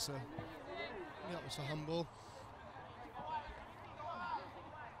 rightly so. Yeah, that was a handball.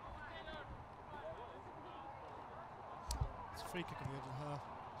 It's a free kick on the edge of the half.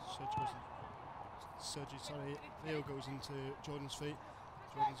 Leo goes into Jordan's feet.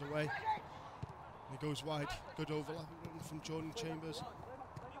 Jordan's away. And he goes wide. Good overlapping run from Jordan Chambers.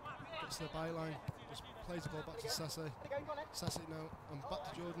 Gets to the byline. Just plays the ball back to Sasse. Sasse now and back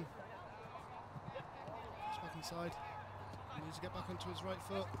to Jordan. It's back inside. He needs to get back onto his right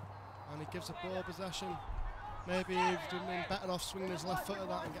foot. And he gives a ball possession. Maybe he'd been better off swinging his left foot at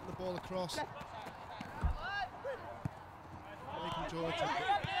that and getting the ball across. Making Georgia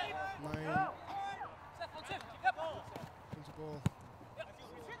 9. Comes the ball.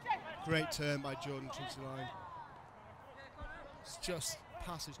 Great turn by Jordan Trinity line. It's just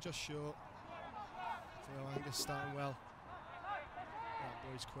passes just short. Theo Angus starting well.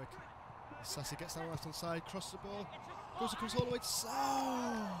 That boy's quick. Sassy gets down the left hand side, crosses the ball, goes across all the way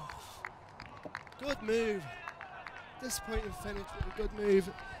to good move. Disappointing finish, but a good move.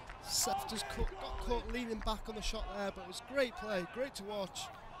 Seth just got caught leaning back on the shot there, but it was great play, great to watch.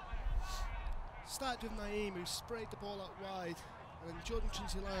 Started with Naeem, who sprayed the ball out wide. And then Jordan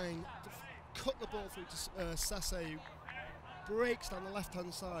Trinity line cut the ball through to Sasse, who breaks down the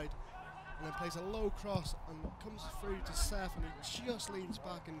left-hand side and then plays a low cross and comes through to Seth, and he just leans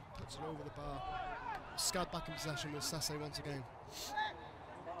back and puts it over the bar. Scad back in possession with Sasse once again.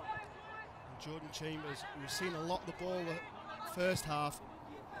 And Jordan Chambers, who's seen a lot of the ball the first half,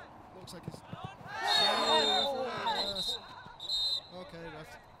 looks like he's... Okay,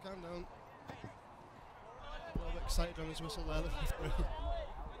 ref, calm down. A little bit excited on his whistle there.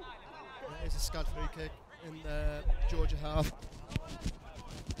 It's a Scad free kick in the Georgia half.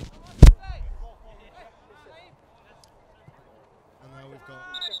 And now we've got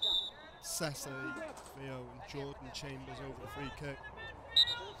Sesse, Theo and Jordan Chambers over the free kick.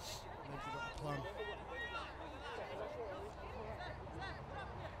 Maybe they've got a plan.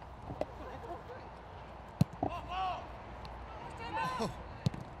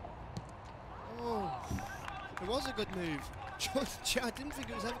 Oh, it was a good move. I didn't think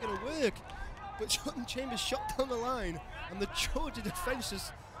it was ever going to work, but Jordan Chambers shot down the line, and the Georgia defence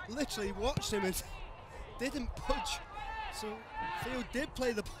just literally watched him and didn't budge. So Theo did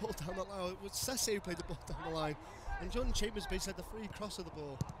play the ball down the line. It was Sesse who played the ball down the line, and Jordan Chambers basically had the free cross of the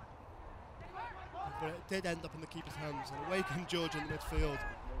ball. But it did end up in the keeper's hands, and away comes Georgia in the midfield.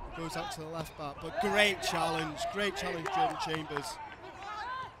 It goes out to the left back, but great challenge, Jordan Chambers.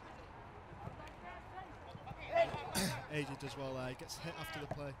 AJ does well there, he gets hit after the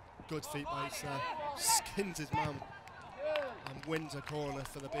play. Good feet by skins his man and wins a corner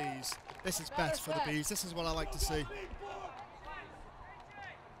for the Bees. This is best for the Bees, this is what I like to see.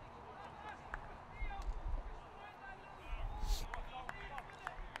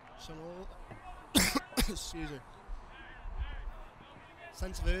 Excuse me.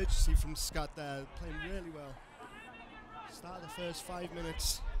 Sense of urgency from Scad there, playing really well. Started the first 5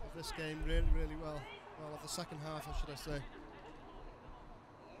 minutes of this game really well. Well, of the second half, or should I say.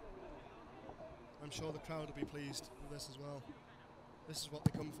 I'm sure the crowd will be pleased with this as well. This is what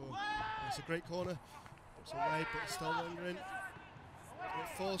they come for. It's a great corner. It's away, but it's still lingering. It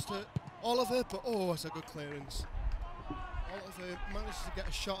forced it. Oliver, but oh, it's a good clearance. Oliver managed to get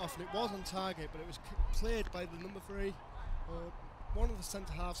a shot off, and it was on target, but it was cleared by the number 3. One of the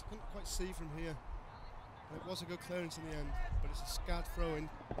centre halves, I couldn't quite see from here. And it was a good clearance in the end, but it's a Scad throw in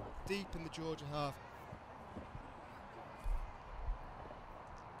deep in the Georgia half.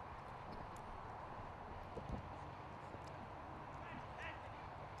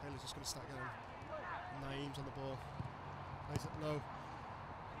 Taylor's just going to start getting Naeem's on the ball. Plays it low.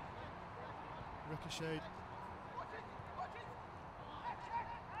 Ricocheted.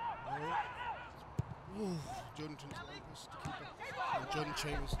 Ooh, Jordan turns the line pass to keeper. And Jordan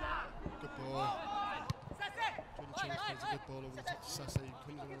Chambers, good ball. Jordan Chambers plays a good ball over the top to Sesse. He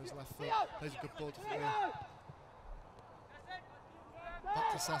comes in on his left foot, plays a good ball to Theo. Back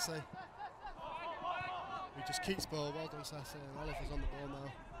to Sesse. He just keeps ball, well done Sesse, and Oliver's on the ball now.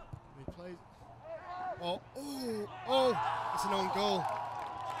 He plays. Oh, it's an own goal.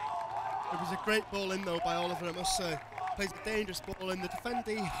 It was a great ball in though by Oliver, I must say. Plays a dangerous ball in. The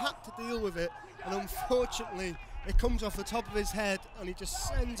defender, he had to deal with it, and unfortunately it comes off the top of his head and he just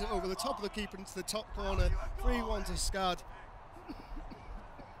sends it over the top of the keeper into the top corner. 3-1 to Scad.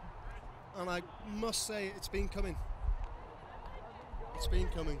 And I must say it's been coming. It's been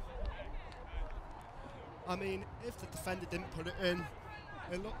coming. I mean, if the defender didn't put it in,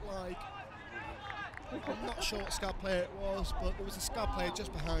 it looked like, I'm not sure what Scad player it was, but there was a Scad player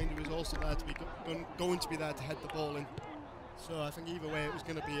just behind who was also there to be going to be there to head the ball in. So I think either way it was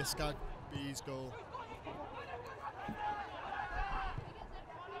going to be a Scad Bees goal.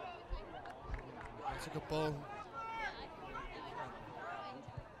 It's a good ball.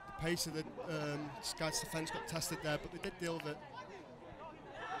 The pace of the Scad's defence got tested there, but they did deal with it.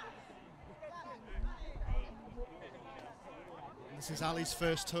 This is Ali's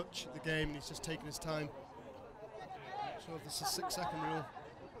first touch of the game, and he's just taking his time. So if this is a 6-second rule,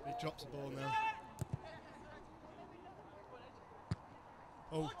 he drops the ball now.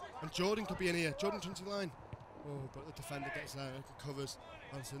 Oh, and Jordan could be in here. Jordan turns the line. Oh, but the defender gets there and covers.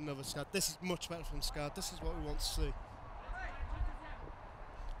 And it's another Scad. This is much better from Scad. This is what we want to see. And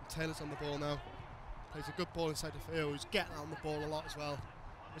Taylor's on the ball now. Plays a good ball inside the field. He's getting out on the ball a lot as well.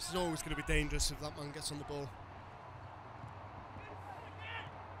 This is always going to be dangerous if that man gets on the ball.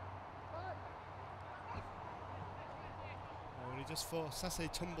 He just thought Sesse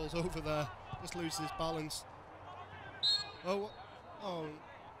tumbles over there, just loses his balance. Oh.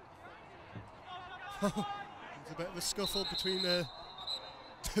 There's a bit of a scuffle between the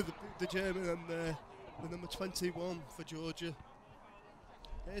German and the number 21 for Georgia.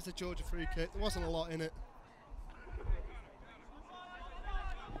 It is a Georgia free kick. There wasn't a lot in it.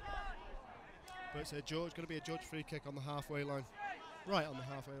 But it's going to be a Georgia free kick on the halfway line. Right on the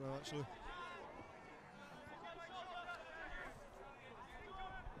halfway line, actually.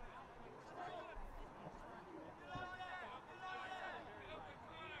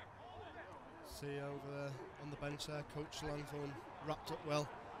 See over there on the bench there, Coach Langthorne wrapped up well,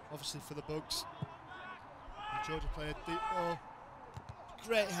 obviously for the Bugs. And Georgia player deep ball.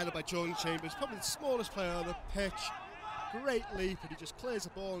 Great header by Jordan Chambers, probably the smallest player on the pitch. Great leap, and he just clears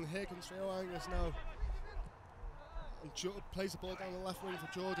the ball, and here comes Theo Angus now. And plays the ball down the left wing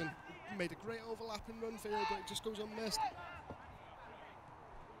for Jordan. Made a great overlapping run for you, but it just goes unmissed.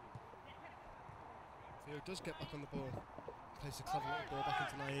 He does get back on the ball. Plays a clever little ball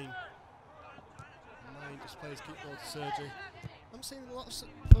back into Naeem. Naeem just plays keep ball to Sergi. I'm seeing a lot of...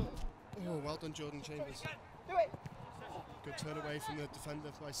 Oh, well done, Jordan Chambers. Good turn away from the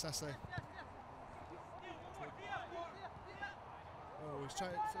defender by Sese. Oh, he's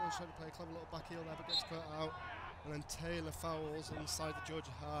trying to play a clever little back heel there, but gets caught out. And then Taylor fouls inside the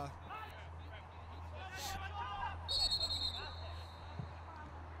Georgia half.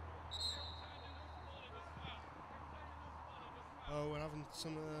 Oh, we're having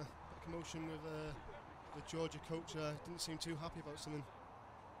some commotion with the Georgia coach. Didn't seem too happy about something.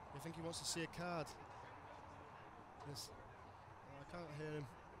 I think he wants to see a card. Yes. I can't hear him.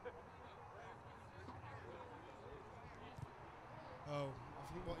 Oh,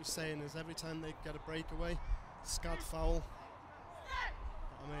 I think what he's saying is every time they get a breakaway, Scad foul.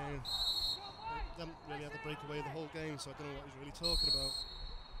 I mean, they haven't really had a breakaway the whole game, so I don't know what he's really talking about.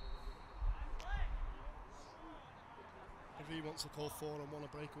 If he wants to call 4 on 1 a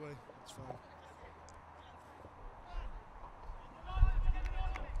breakaway, that's fine.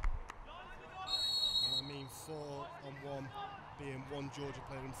 And I mean 4 on 1 being 1 Georgia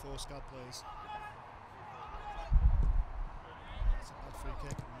player and 4 Scad players. That's a bad free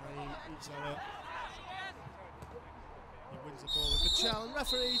kick. And he eats that up. He wins the ball. A good challenge.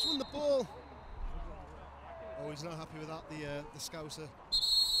 Referee, he's won the ball. Oh, he's not happy with that, the Scouser.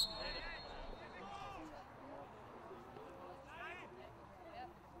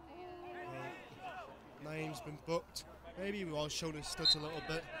 Naeem's been booked. Maybe he was showing his studs a little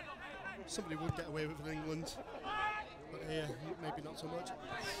bit. Somebody would get away with it in England, but here, maybe not so much.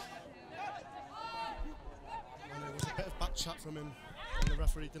 And there was a bit of back chat from him, and the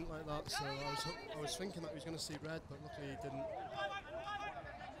referee didn't like that, so I was thinking that he was going to see red, but luckily he didn't.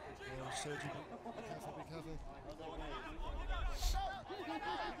 Sergi, be careful.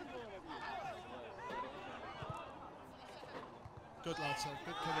 Good lad, sir,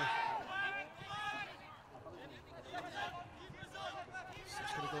 good cover.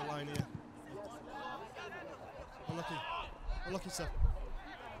 Just going to go line here. Unlucky. Unlucky, sir.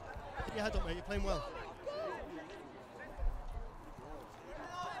 Keep your head up, mate. You're playing well.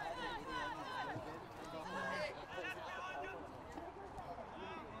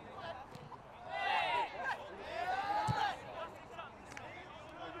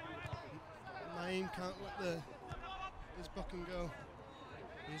 Naeem can't let his booking go.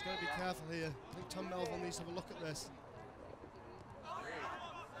 He's got to be careful here. I think Tom Melville needs to have a look at this.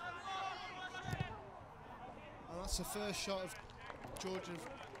 And that's the first shot of Georgia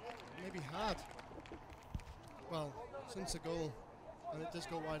maybe had. Well, since the goal. And it does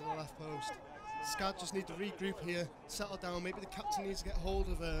go wide of the left post. Scad just need to regroup here, settle down. Maybe the captain needs to get hold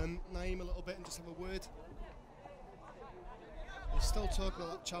of Naeem a little bit and just have a word. He's still talking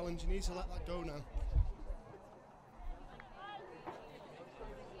about that challenge. He needs to let that go now.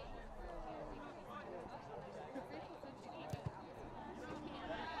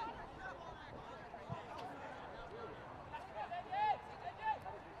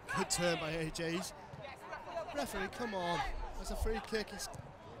 Good turn by AJ's. Referee, come on. That's a free kick.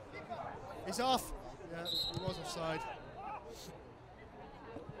 He's off. Yeah, he was offside.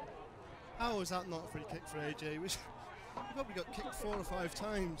 How was that not a free kick for AJ? He probably got kicked 4 or 5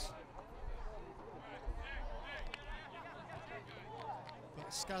 times. But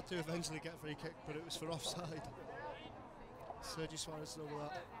Scad to eventually get a free kick, but it was for offside. Sergi Suarez is over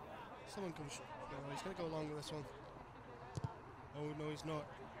that. Someone comes. No, he's going to go along with this one. Oh no, he's not.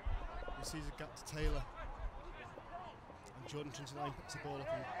 He sees a gap to Taylor. And Jordan 29 picks the ball up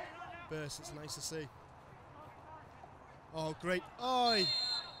and bursts. It's nice to see. Oh, great. Oi!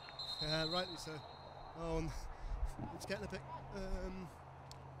 Yeah, rightly so. Oh, and it's getting a bit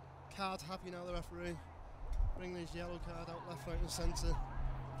card happy now, the referee. Bring his yellow card out left, right and centre.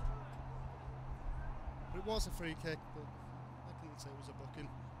 But it was a free kick, but I couldn't say it was a booking.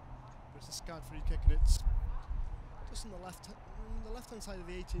 But it's a Scad free kick and it's just on the left-hand side of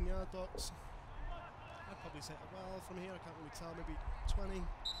the 18-yard box. I'd probably say, well, from here I can't really tell, maybe 20,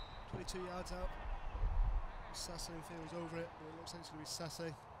 22 yards out. Sese feels over it, but it looks like it's going to be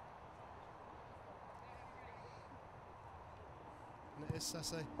Sese. And it is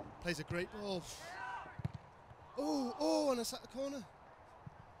Sese. Plays a great ball. Oh, and it's at the corner.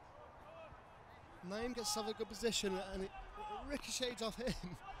 Naeem gets to have a good position and it ricochets off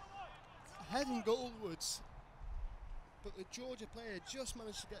him. Heading goalwards. But the Georgia player just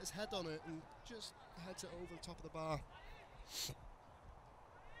managed to get his head on it and just heads it over the top of the bar.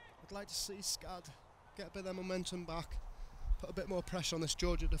 I'd like to see Scad get a bit of their momentum back, put a bit more pressure on this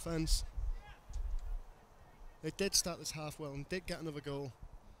Georgia defence. They did start this half well and did get another goal.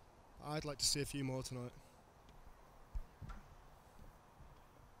 I'd like to see a few more tonight.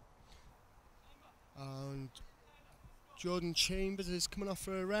 And Jordan Chambers is coming off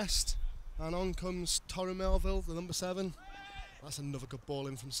for a rest. And on comes Torrin Melville, the number 7. That's another good ball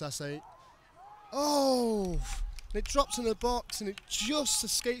in from Sesse. Oh! And it drops in the box and it just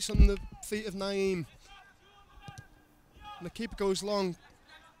escapes on the feet of Naeem. And the keeper goes long.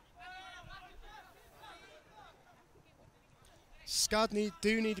 Scad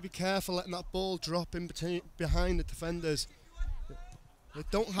do need to be careful letting that ball drop in behind the defenders. They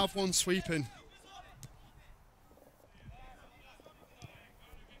don't have one sweeping.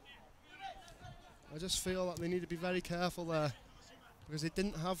 I just feel that they need to be very careful there because they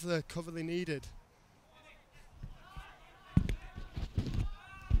didn't have the cover they needed.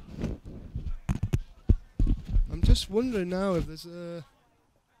 I'm just wondering now if there's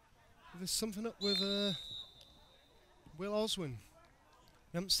something up with Will Oswin.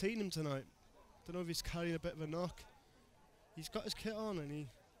 We haven't seen him tonight. Don't know if he's carrying a bit of a knock. He's got his kit on and he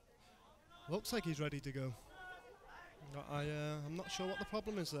looks like he's ready to go. I'm not sure what the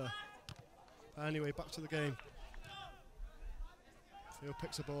problem is there. Anyway, back to the game. Theo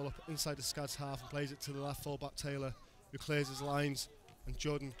picks the ball up inside the Scad's half and plays it to the left full-back Taylor, who clears his lines. And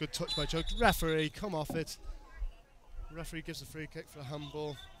Jordan, good touch by Jordan. Referee, come off it. The referee gives a free kick for a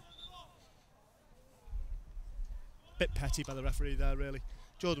handball. Bit petty by the referee there, really.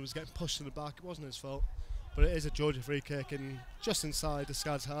 Jordan was getting pushed to the back. It wasn't his fault. But it is a Georgia free kick and just inside the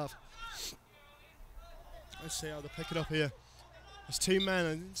Scad's half. Let's see how they pick it up here. There's 2 men.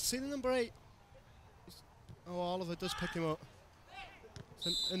 And see the number 8? Oh, Oliver does pick him up.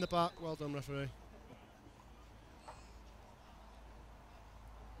 It's in the back. Well done, referee.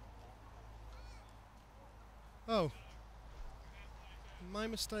 Oh. My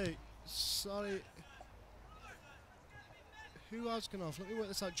mistake. Sorry. Who has gone off? Let me work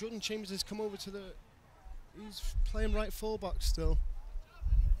this out. Jordan Chambers has come over to the... He's playing right full-back still.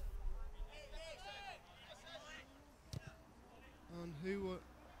 And who...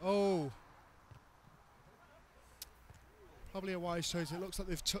 Oh. Probably a wise choice. It looks like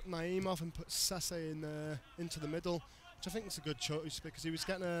they've took Naeem off and put Sesse in into the middle, which I think is a good choice because he was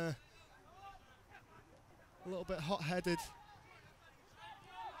getting a little bit hot-headed.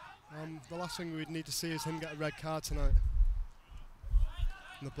 The last thing we'd need to see is him get a red card tonight.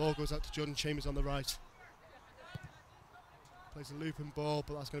 And the ball goes out to Jordan Chambers on the right. Plays a looping ball,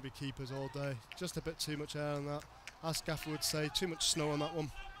 but that's going to be keepers all day. Just a bit too much air on that. As Gaffer would say, too much snow on that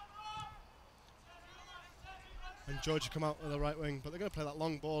one. And Georgia come out with the right wing, but they're going to play that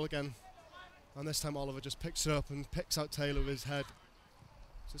long ball again. And this time Oliver just picks it up and picks out Taylor with his head.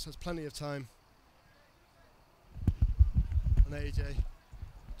 So this has plenty of time. And AJ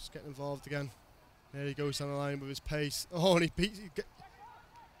just getting involved again. There he goes down the line with his pace. Oh, and he beats...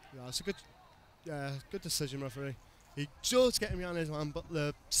 Yeah, it's a good decision, referee. He just getting behind his man, but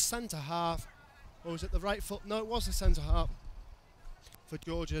the centre half, or was it the right foot? No, it was the centre half. For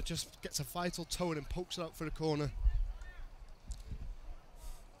Georgia, just gets a vital toe in and pokes it out for the corner.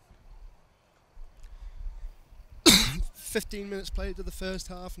 "15 minutes played to the first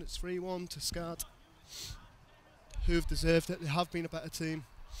half and it's 3-1 to Scad, who've deserved it. They have been a better team.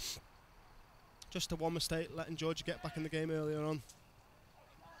 Just the one mistake, letting Georgia get back in the game earlier on.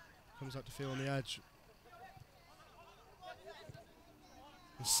 Comes out to feel on the edge.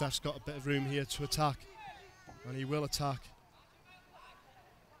 And Seth's got a bit of room here to attack, and he will attack.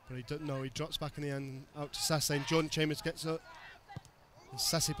 But he doesn't know, he drops back in the end out to Sesse, and Jordan Chambers gets up. And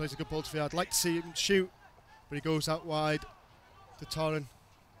Sesse plays a good ball to field. I'd like to see him shoot, but he goes out wide to Torrin.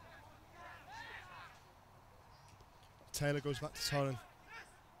 Taylor goes back to Torrin.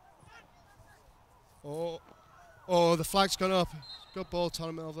 Oh, the flag's gone up. Good ball,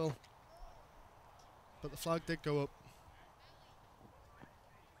 Torrin Melville. But the flag did go up.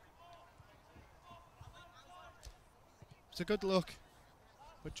 It's a good look.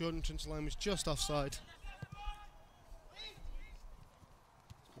 But Jordan Trinceline was just offside.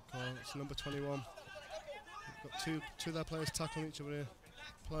 Good call. It's number 21. We've got two of their players tackling each other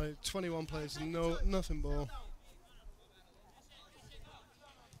here. 21 players, nothing ball.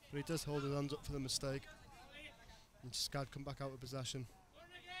 But he does hold his hands up for the mistake. And Scad come back out with possession.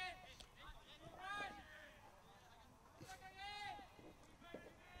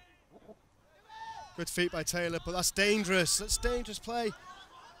 Good feet by Taylor, but that's dangerous. That's dangerous play.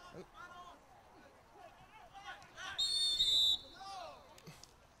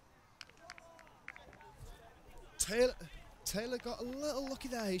 Taylor got a little lucky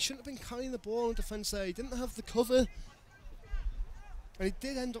there. He shouldn't have been carrying the ball in defence there. He didn't have the cover. And he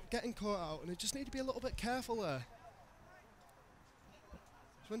did end up getting caught out, and he just need to be a little bit careful there.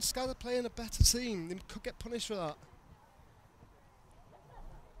 When Scad are playing a better team, they could get punished for that.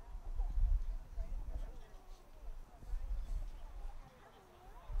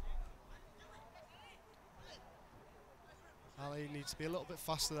 Ali needs to be a little bit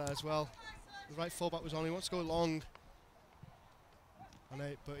faster there as well. The right fullback was on. He wants to go long.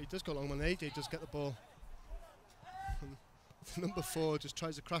 But he does go long when AJ does get the ball. Number 4 just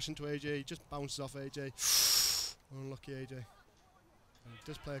tries to crash into AJ. He just bounces off AJ. Unlucky AJ. And he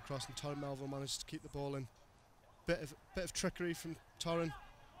does play across, and Torrin Melville manages to keep the ball in. Bit of trickery from Torrin.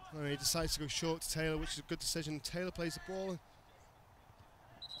 And he decides to go short to Taylor, which is a good decision. Taylor plays the ball.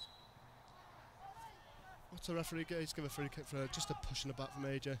 What's the referee get? He's given a free kick for just a push in the back from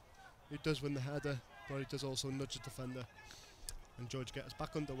AJ. He does win the header, but he does also nudge the defender. And George gets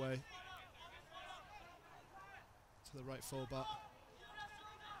back underway to the right full-back.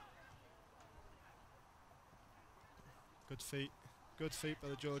 Good feet by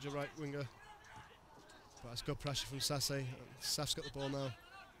the Georgia right winger. But that's good pressure from Sase. Saf's got the ball now.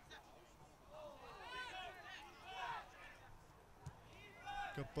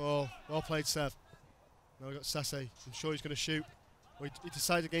 Good ball. Well played, Sev. Now we've got Sase. I'm sure he's going to shoot. Well, he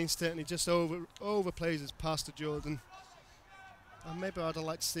decides against it, and he just overplays his pass to Jordan. And maybe I'd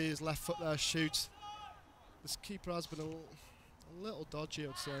like to see his left foot there shoot. This keeper has been a little dodgy,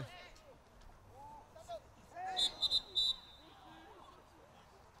 I'd say.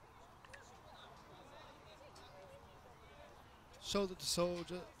 Shoulder to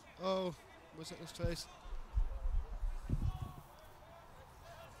soldier. Oh, was it in his face?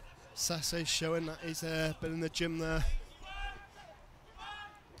 Sase showing that he's been in the gym there.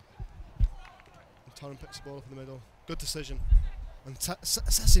 And Torrin picks the ball up in the middle. Good decision. And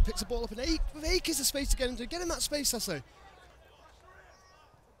Sase picks the ball up with acres of space to get into. Get in that space, Sase. And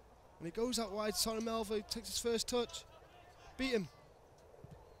he goes out wide. Torrin Melville takes his first touch. Beat him.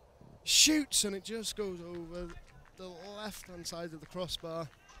 Shoots, and it just goes over the left-hand side of the crossbar.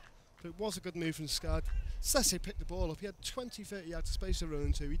 But it was a good move from Scad. Sase picked the ball up. He had 20-30 yards of space to run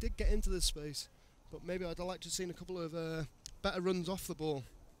into. He did get into this space, but maybe I'd like to have seen a couple of better runs off the ball.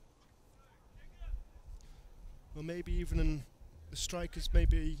 Or maybe even the strikers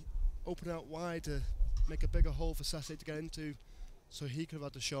maybe open out wide to make a bigger hole for Sase to get into, so he could have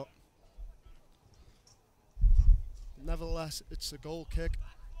had the shot. Nevertheless, it's a goal kick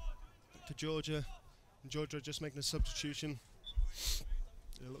to Georgia, and Georgia are just making a substitution.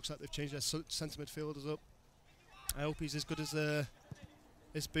 It looks like they've changed their centre midfielders up. I hope he's as good as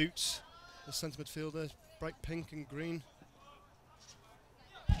his boots, the centre midfielder, bright pink and green.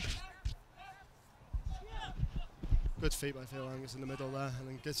 Good feet by Phil Angus in the middle there, and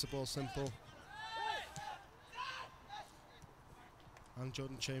then gets the ball simple. And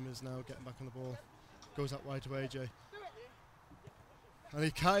Jordan Chambers now getting back on the ball. Goes out wide to AJ. And he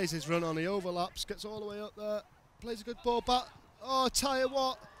carries his run on, he overlaps, gets all the way up there, plays a good ball back. Oh, tell you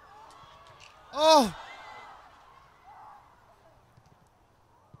what. Oh!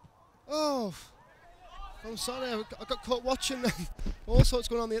 Oh! I'm sorry, I got caught watching them. All sorts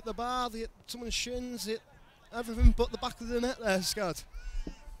going on. They hit the bar, they hit someone's shins, they hit everything but the back of the net there, Scad.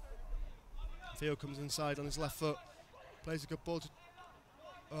 Theo comes inside on his left foot, plays a good ball to...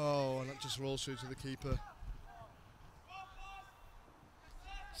 Oh, and that just rolls through to the keeper.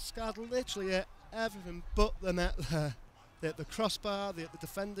 Scad literally hit everything but the net there. They hit the crossbar, they hit the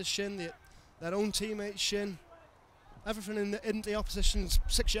defender's shin, they hit their own teammate's shin. Everything in the opposition's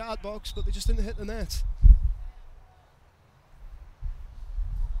 6-yard box, but they just didn't hit the net.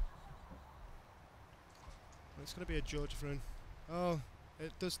 It's going to be a Georgia throw. Oh,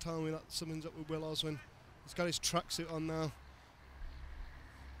 it does tell me that something's up with Will Oswin. He's got his tracksuit on now.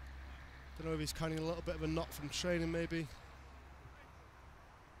 Don't know if he's carrying a little bit of a knot from training maybe.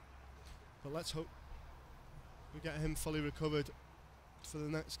 But let's hope we get him fully recovered for the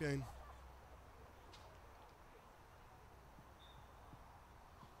next game.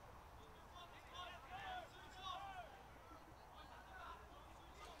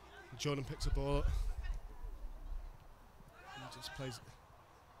 Jordan picks the ball up. And just plays it.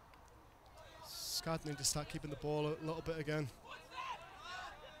 Scad need to start keeping the ball a little bit again.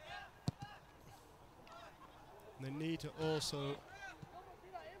 And they need to also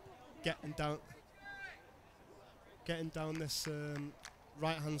getting down this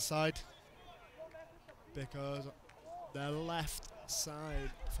right hand side, because their left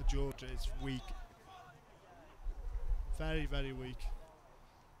side for Georgia is weak, very, very weak,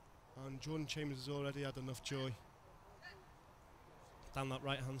 and Jordan Chambers has already had enough joy down that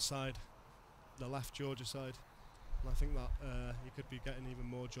right hand side, the left Georgia side, and I think that he could be getting even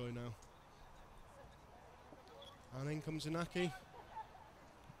more joy now. And in comes Inaki.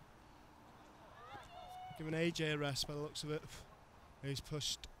 giving AJ a rest by the looks of it. He's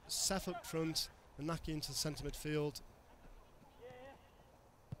pushed Seth up front and Naki into the centre midfield.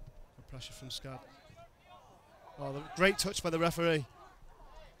 Good pressure from Scad. Oh, the great touch by the referee.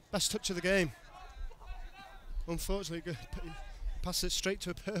 Best touch of the game. Unfortunately, he passed it straight to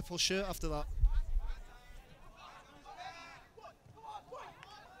a purple shirt after that.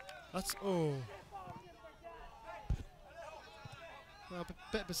 That's, oh. Well,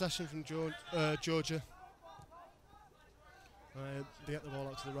 a bit of possession from Georgia. They get the ball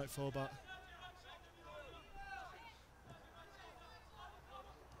out to the right fullback.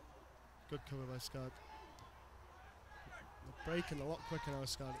 Good cover by Scad. They're breaking a lot quicker now,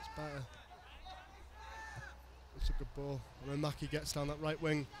 Scad. It's better. It's a good ball. And then Naki gets down that right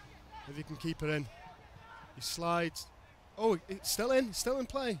wing. If he can keep it in. He slides. Oh, it's still in. Still in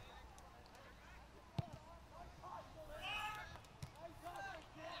play.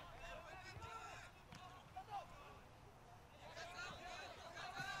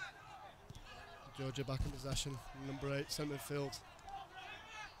 Georgia back in possession. Number 8, centre midfield.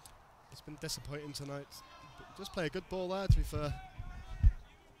 It's been disappointing tonight. But just play a good ball there, to be fair.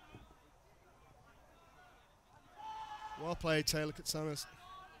 Well played, Taylor Katsanis.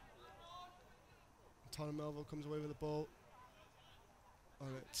 Tony Melville comes away with the ball. And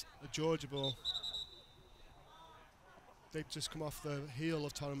it's a Georgia ball. They've just come off the heel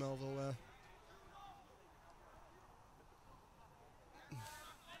of Tony Melville there.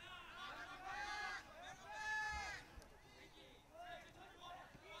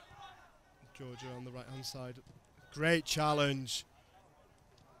 Georgia on the right hand side. Great challenge.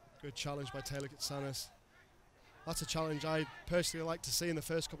 Good challenge by Taylor Katsanis. That's a challenge I personally like to see in the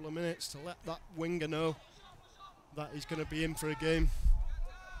first couple of minutes, to let that winger know that he's going to be in for a game.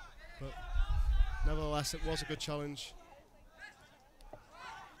 But nevertheless, it was a good challenge.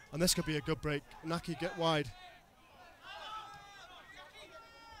 And this could be a good break. Naki get wide.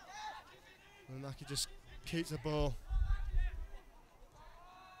 And Naki just keeps the ball.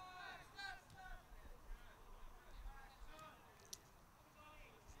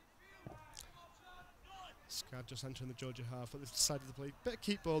 Scad just entering the Georgia half, but they've decided to play bit of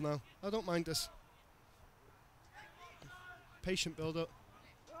keep ball now. I don't mind this. Patient build up.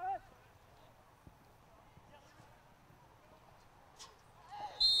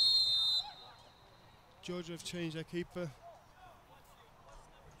 Georgia have changed their keeper.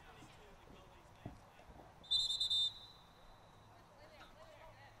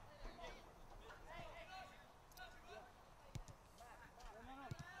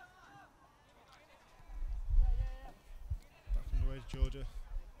 Georgia.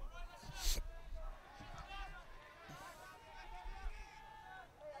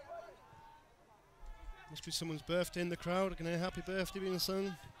 Must be someone's birthday in the crowd. I can hear happy birthday being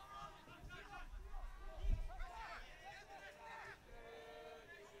sung.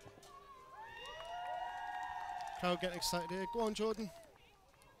 Crowd getting excited here. Go on, Jordan.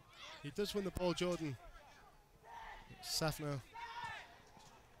 He does win the ball, Jordan. It's Seth now.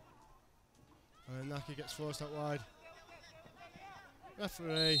 And Naki gets forced out wide.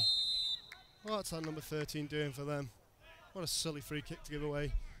 Referee. What's that number 13 doing for them? What a silly free kick to give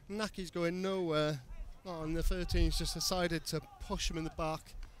away. Naki's going nowhere. Oh, and the 13's just decided to push him in the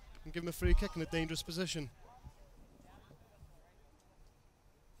back and give him a free kick in a dangerous position.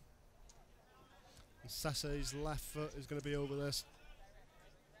 And Sesse's left foot is going to be over this.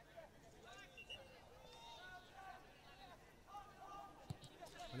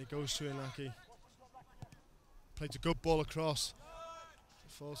 And he goes to Naki. Plays a good ball across.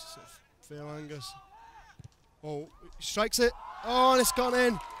 Forces it, Phil Angus. Oh, he strikes it. Oh, and it's gone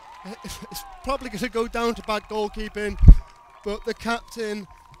in. It's probably going to go down to bad goalkeeping, but the captain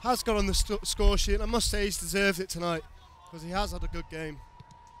has got on the score sheet. I must say he's deserved it tonight, because he has had a good game.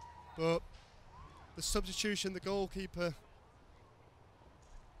 But the substitution, the goalkeeper,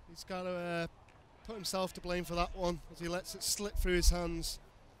 he's got to put himself to blame for that one, as he lets it slip through his hands.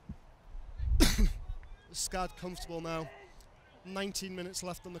 Scad comfortable now. 19 minutes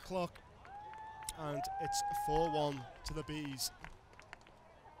left on the clock, and it's 4-1 to the Bees.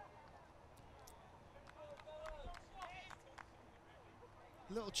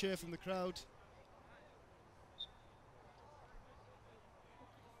 Little cheer from the crowd.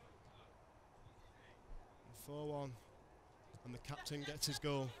 And 4-1, and the captain gets his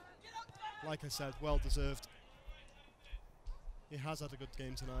goal. Like I said, well deserved. He has had a good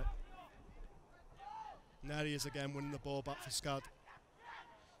game tonight. And there he is again, winning the ball back for Scad.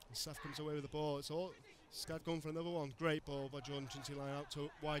 And Seth comes away with the ball. It's all Scad going for another one. Great ball by Jordan Trinity, line out to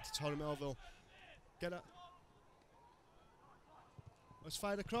wide to Tony Melville. Get it. It's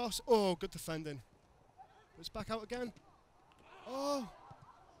fired across. Oh, good defending. It's back out again. Oh!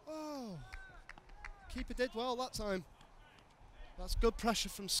 Oh! Keeper did well that time. That's good pressure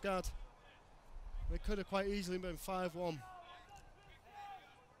from Scad. They could have quite easily been 5-1.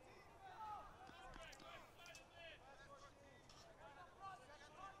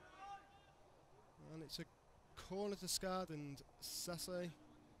 And it's a corner to Scad, and Sese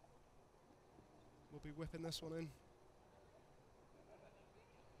will be whipping this one in.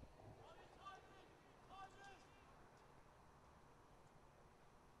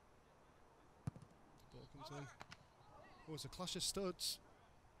 Ball comes in. Oh, it's a clash of studs.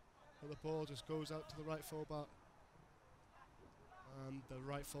 But the ball just goes out to the right fullback. And the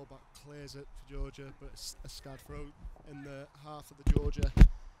right fullback clears it for Georgia, but it's a Scad throw in the half of the Georgia.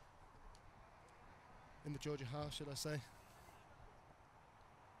 In the Georgia half, should I say.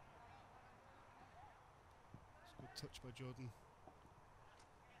 It's a good touch by Jordan.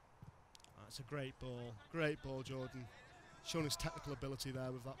 That's a great ball. Great ball, Jordan. Showing his technical ability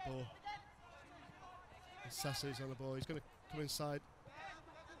there with that ball. Sese's on the ball. He's going to come inside.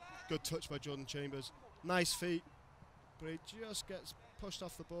 Good touch by Jordan Chambers. Nice feet. But he just gets pushed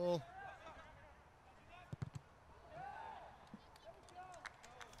off the ball.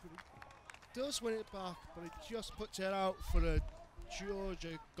 He does win it back, but he just puts it out for a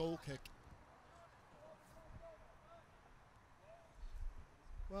Georgia goal kick.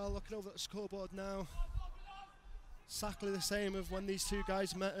 Well, looking over at the scoreboard now, exactly the same as when these two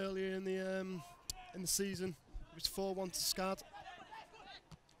guys met earlier in the season. It was 4-1 to Scad.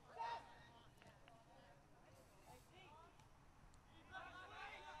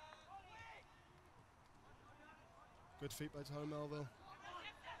 Good feet by Tony Melville.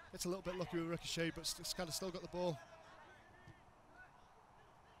 It's a little bit lucky with Ricochet, but Scad has still got the ball.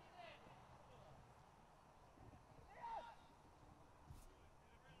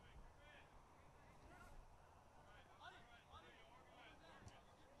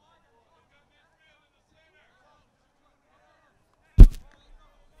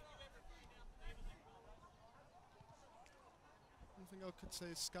 One thing I could say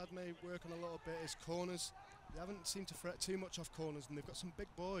is Scad may work on a little bit is corners. They haven't seemed to fret too much off corners, and they've got some big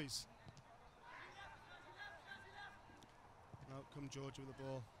boys. Out come Georgia with the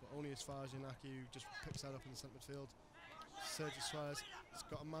ball, but only as far as Yanaki, who just picks that up in the centre midfield. Sergio Suarez has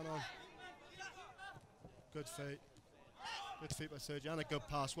got a man on. Good feet. Good feet by Sergio, and a good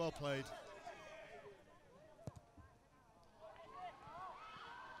pass. Well played.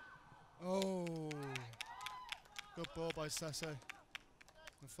 Oh. Good ball by Sese.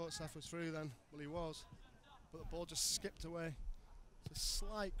 I thought Seth was through then. Well, he was. But the ball just skipped away. It's a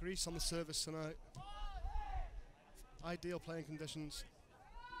slight grease on the surface tonight. Ideal playing conditions.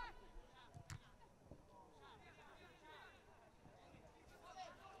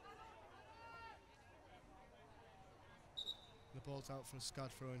 The ball's out for a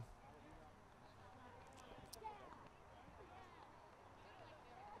Scad throw-in.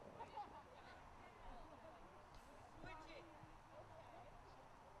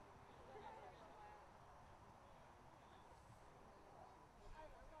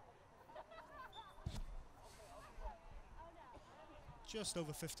 Just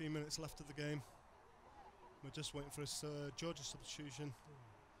over 15 minutes left of the game. We're just waiting for a Georgia substitution.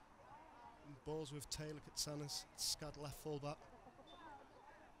 And balls with Taylor Katsanis, Scad left fullback.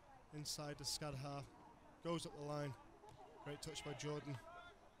 Inside the Scad half. Goes up the line. Great touch by Jordan.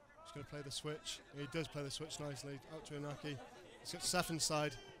 He's going to play the switch. He does play the switch nicely. Out to Inaki. He's got Seth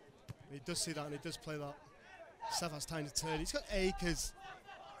inside. He does see that and he does play that. Seth has time to turn. He's got acres.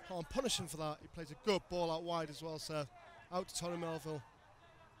 Oh, I'm punishing for that. He plays a good ball out wide as well, Seth. Out to Torrin Melville.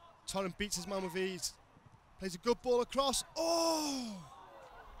 Torrin beats his man with ease. Plays a good ball across. Oh!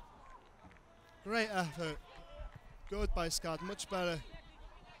 Great effort. Good by Scad. Much better.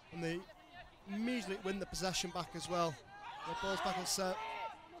 And they immediately win the possession back as well. The ball's back on Seth.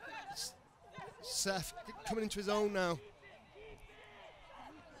 Seth coming into his own now.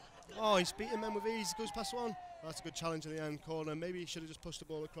 Oh, he's beating men with ease. Goes past one. That's a good challenge in the end corner. Maybe he should have just pushed the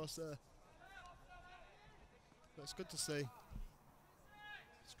ball across there. But it's good to see.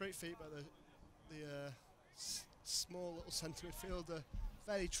 It's great feat by the small little centre midfielder.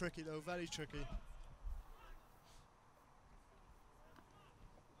 Very tricky though, very tricky.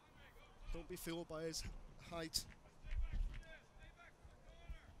 Don't be fooled by his height.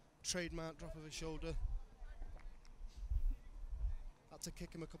 Trademark drop of his shoulder. Had to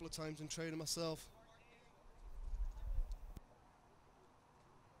kick him a couple of times in training myself.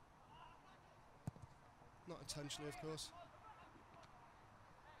 Not intentionally, of course.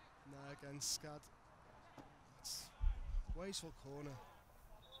 Now again, Scad. It's wasteful corner.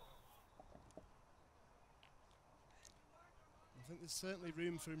 think there's certainly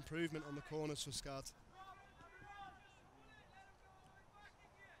room for improvement on the corners for Scad.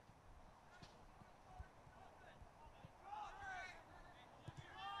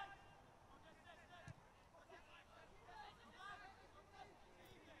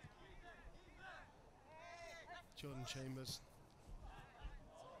 Jordan Chambers.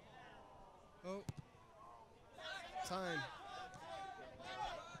 Oh, time.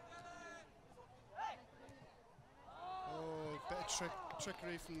 Oh, bit of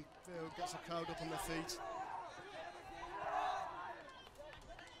trickery from Theo, gets the crowd up on their feet.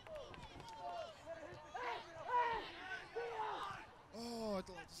 Oh, I'd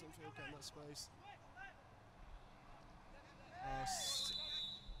like to see Theo get in that space.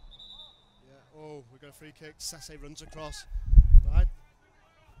 Yeah, oh, we got a free kick. Sasse runs across. Right.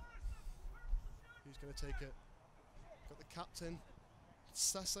 Who's going to take it? Got the captain.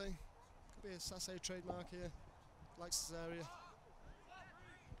 Sasse. Could be a Sasse trademark here. Likes this area.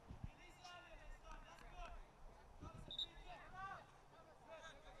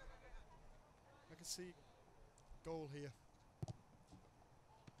 I can see goal here.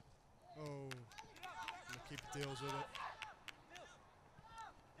 Oh, and the keeper deals with it.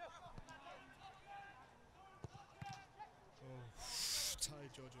 Oh, Ty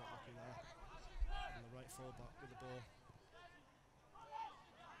George not lucky there. And the right full-back with the ball.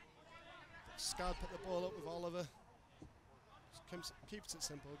 Scad put the ball up with Oliver. Keeps it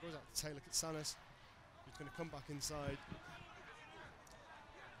simple, goes out to Taylor Katsanis, who's going to come back inside.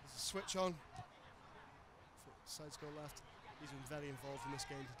 There's a switch on. Sides go left. He's been very involved in this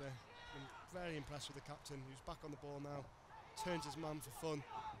game today. Been very impressed with the captain, who's back on the ball now. Turns his man for fun.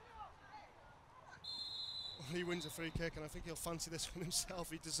 Well, he wins a free kick, and I think he'll fancy this one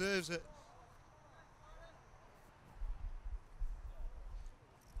himself. He deserves it.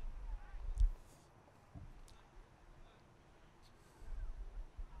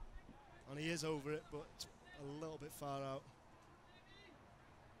 And he is over it, but a little bit far out.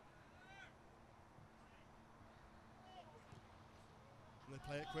 And they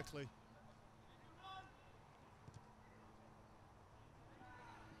play it quickly.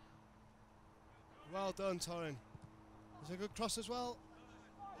 Well done, Torrin. There's a good cross as well.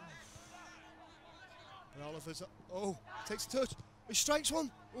 And Oliver's, takes a touch. He strikes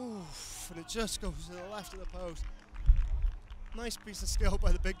one. Oof, and it just goes to the left of the post. Nice piece of skill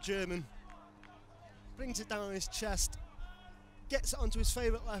by the big German. Brings it down on his chest, gets it onto his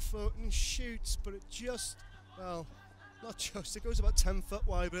favourite left foot and shoots, but it just, well, not just, it goes about 10 foot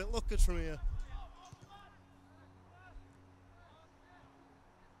wide, but it looked good from here.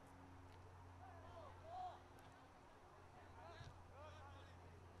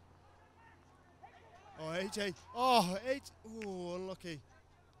 Oh, AJ, oh, unlucky.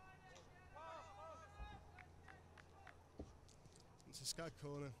 It's a Scad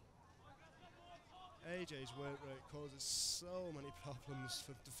corner. AJ's work rate causes so many problems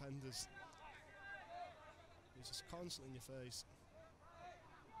for defenders. He's just constantly in your face.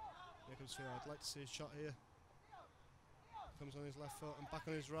 Here comes Theo. I'd like to see a shot here. Comes on his left foot and back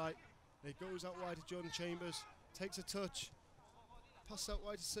on his right. And he goes out wide to Jordan Chambers. Takes a touch. Passes out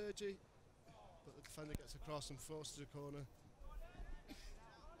wide to Sergi. But the defender gets across and forces a corner.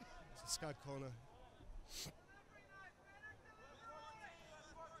 It's a Scad corner.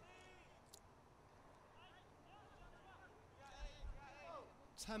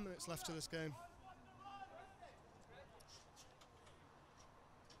 10 minutes left to this game.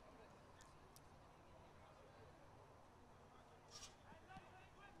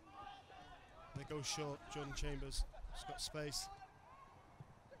 They go short, Jordan Chambers. He's got space.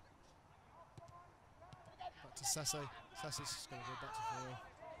 Back to Sasse. Sasse's going to go back to Theo.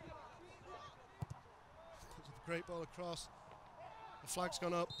 Puts up a great ball across. The flag's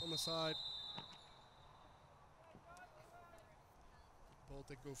gone up on the side. Ball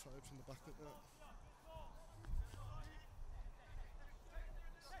did go forward from the back of that.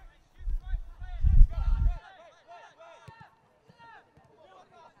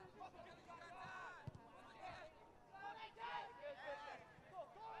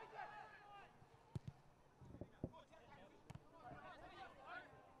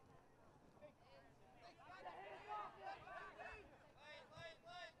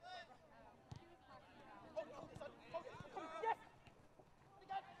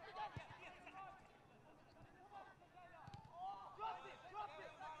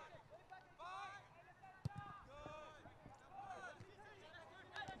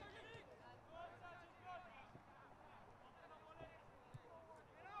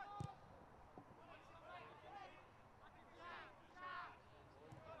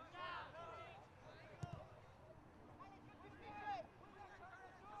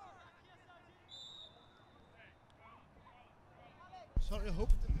 Sorry, I hope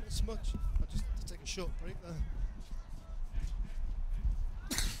I didn't miss much. I just had to take a short break there.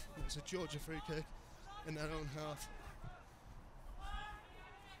 It's a Georgia free kick in their own half.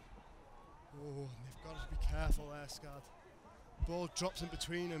 Oh, and they've got to be careful there, Scad. Ball drops in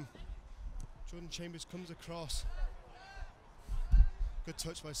between them. Jordan Chambers comes across. Good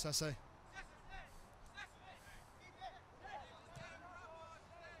touch by Sese.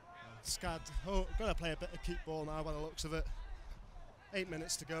 Scad, going to play a bit of keep ball now by the looks of it. 8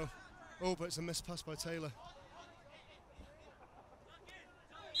 minutes to go. Oh, but it's a missed pass by Taylor.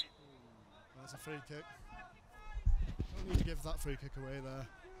 That's a free kick. Don't need to give that free kick away there.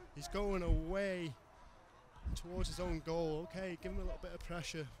 He's going away towards his own goal. Okay, give him a little bit of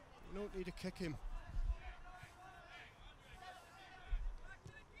pressure. You don't need to kick him.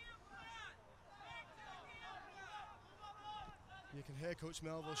 You can hear Coach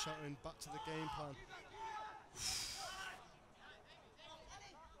Melville shouting back to the game plan.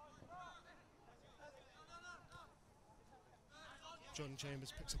 Jordan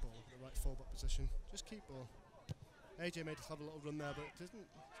Chambers picks a ball in the right fullback position. Just keep ball. AJ made us have a little run there, but it doesn't.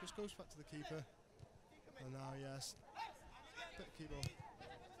 Just goes back to the keeper. And now, yes, bit of keep ball.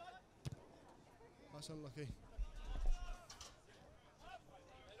 That's unlucky.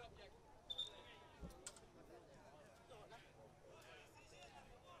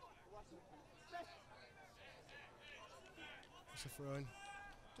 It's a throw-in,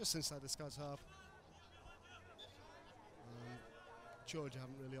 just inside the Scad's half. Georgia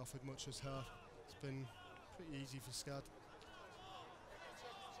haven't really offered much this half. It's been pretty easy for Scad.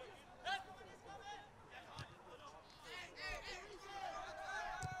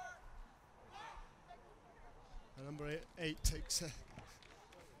 And number 8 takes a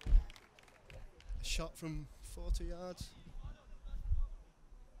shot from 40 yards.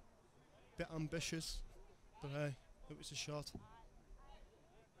 Bit ambitious, but hey, it was a shot.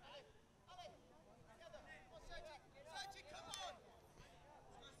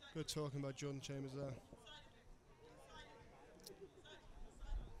 Good talking about Jordan Chambers there.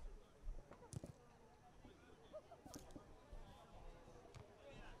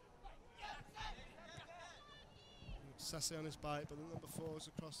 Sese on his bike, but the number 4 is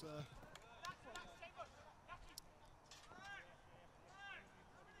across there.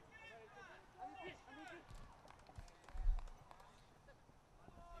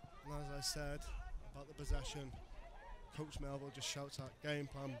 And as I said about the possession, Coach Melville just shouts out game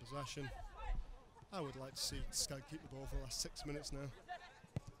plan, possession. I would like to see Scad keep the ball for the last 6 minutes now.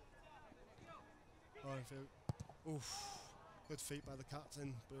 Oh, oof, good feet by the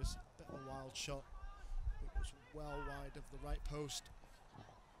captain, but it's a bit of a wild shot. It was well wide of the right post.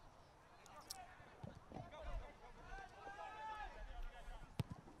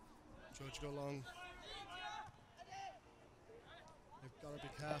 George go long. They've got to be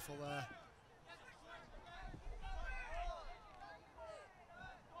careful there.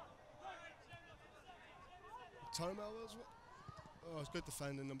 Tony Melville's. Oh, it's good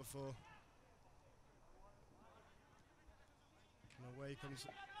defending, number 4. And away comes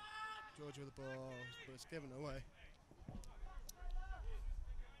Georgia with the ball, but it's given away.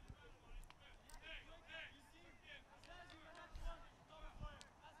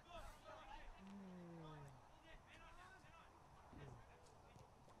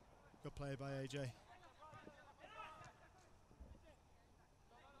 Good play by AJ.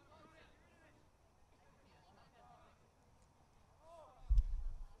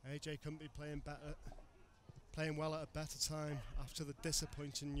 AJ couldn't be playing well at a better time after the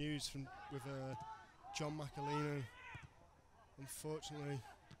disappointing news with John McAleenan. Unfortunately,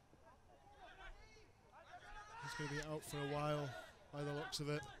 he's going to be out for a while by the looks of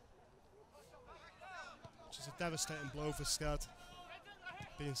it, which is a devastating blow for Scad,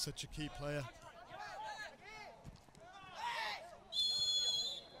 being such a key player.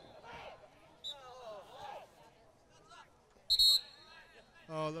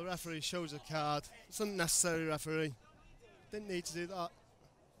 Oh, the referee shows a card. It's unnecessary, referee. Didn't need to do that.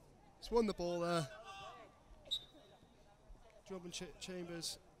 He's won the ball there. Jordan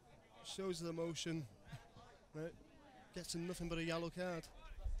Chambers shows the emotion. Right. Gets him nothing but a yellow card.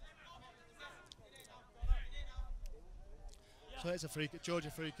 So it's a free kick,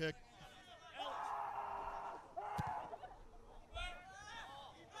 Georgia free kick.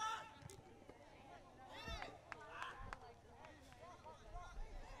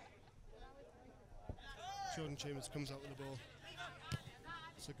 Jordan Chambers comes out with the ball.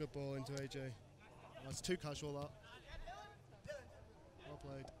 It's a good ball into AJ. That's too casual, that. Well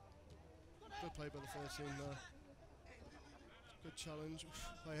played. Good play by the first team there. Good challenge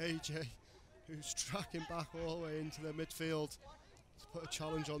by AJ, who's tracking back all the way into the midfield Let's put a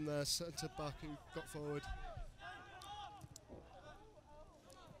challenge on there, centre back who got forward.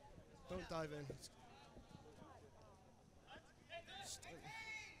 Don't dive in.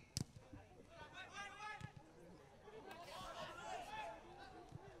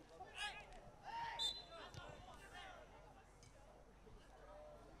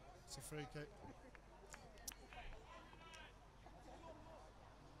 It's a free kick.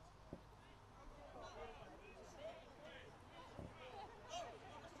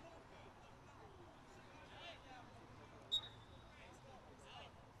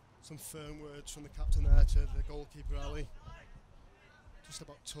 Some firm words from the captain there to the goalkeeper Ali. Just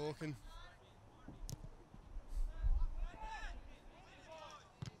about talking.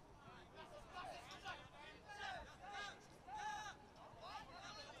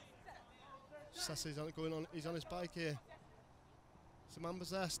 Sassy's going on. He's on his bike here. Is the man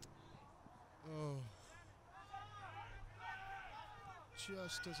possessed? Oh,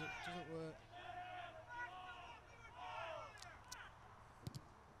 just doesn't work.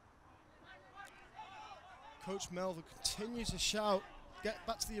 Coach Melville continues to shout, "Get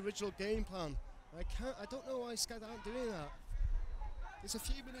back to the original game plan." I don't know why Scad aren't doing that. There's a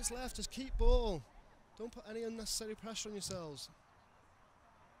few minutes left. Just keep ball. Don't put any unnecessary pressure on yourselves.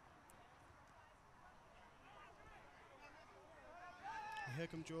 And here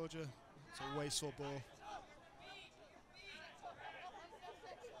come Georgia. It's a wasteful ball.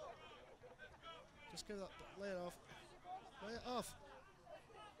 Just give that. Lay it off. Lay it off.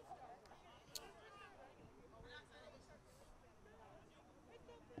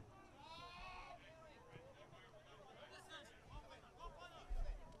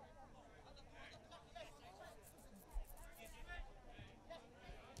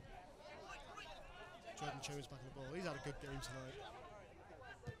 Jordan Chambers back in the ball. He's had a good game tonight.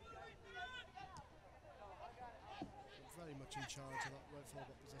 Very much in charge of that right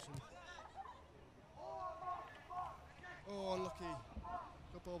full-back position. Oh, unlucky.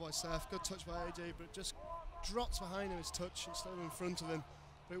 Good ball by Seth. Good touch by AJ, but it just drops behind him his touch instead of in front of him.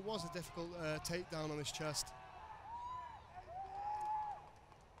 But it was a difficult takedown on his chest.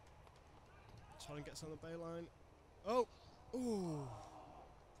 Trying to get us on the bayline. Oh! Ooh!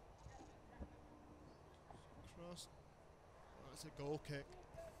 Cross. Oh, that's a goal kick.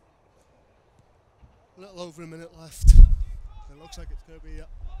 A little over a minute left. It looks like it's going to be a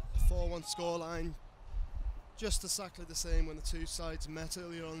 4-1 scoreline. Just exactly the same when the two sides met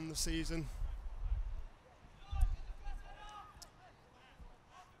earlier on in the season.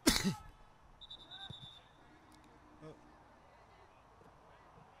 Oh.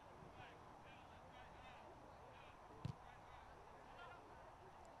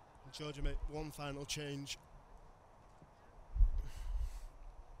 Georgia make one final change.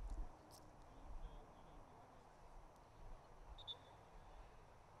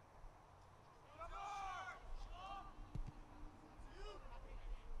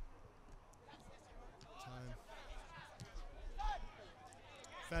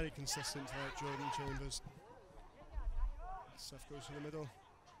 Very consistent tonight, Jordan Chambers. Seth goes to the middle.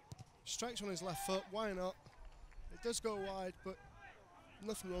 Strikes on his left foot, why not? It does go wide, but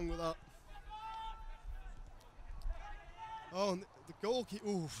nothing wrong with that. Oh, and the goalkeeper,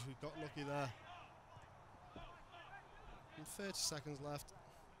 oof, he got lucky there. And 30 seconds left.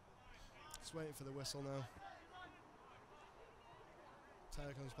 Just waiting for the whistle now.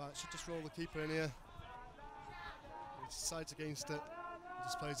 Taylor comes back, should just roll the keeper in here. He decides against it.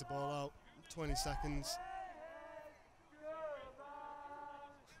 Just plays the ball out. 20 seconds.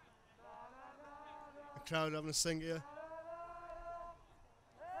 The crowd having a sing here.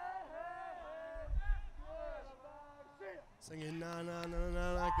 Singing na na na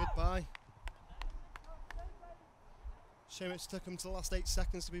na na goodbye. Shame it took him to the last 8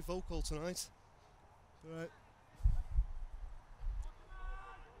 seconds to be vocal tonight. Right.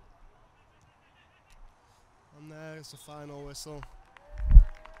 And there's the final whistle.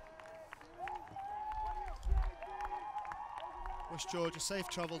 Wish Georgia safe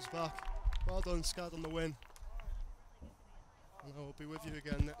travels back. Well done, Scad, on the win. And I will be with you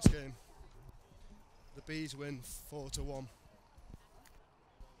again next game. The Bees win 4-1.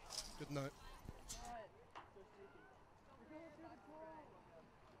 Good night.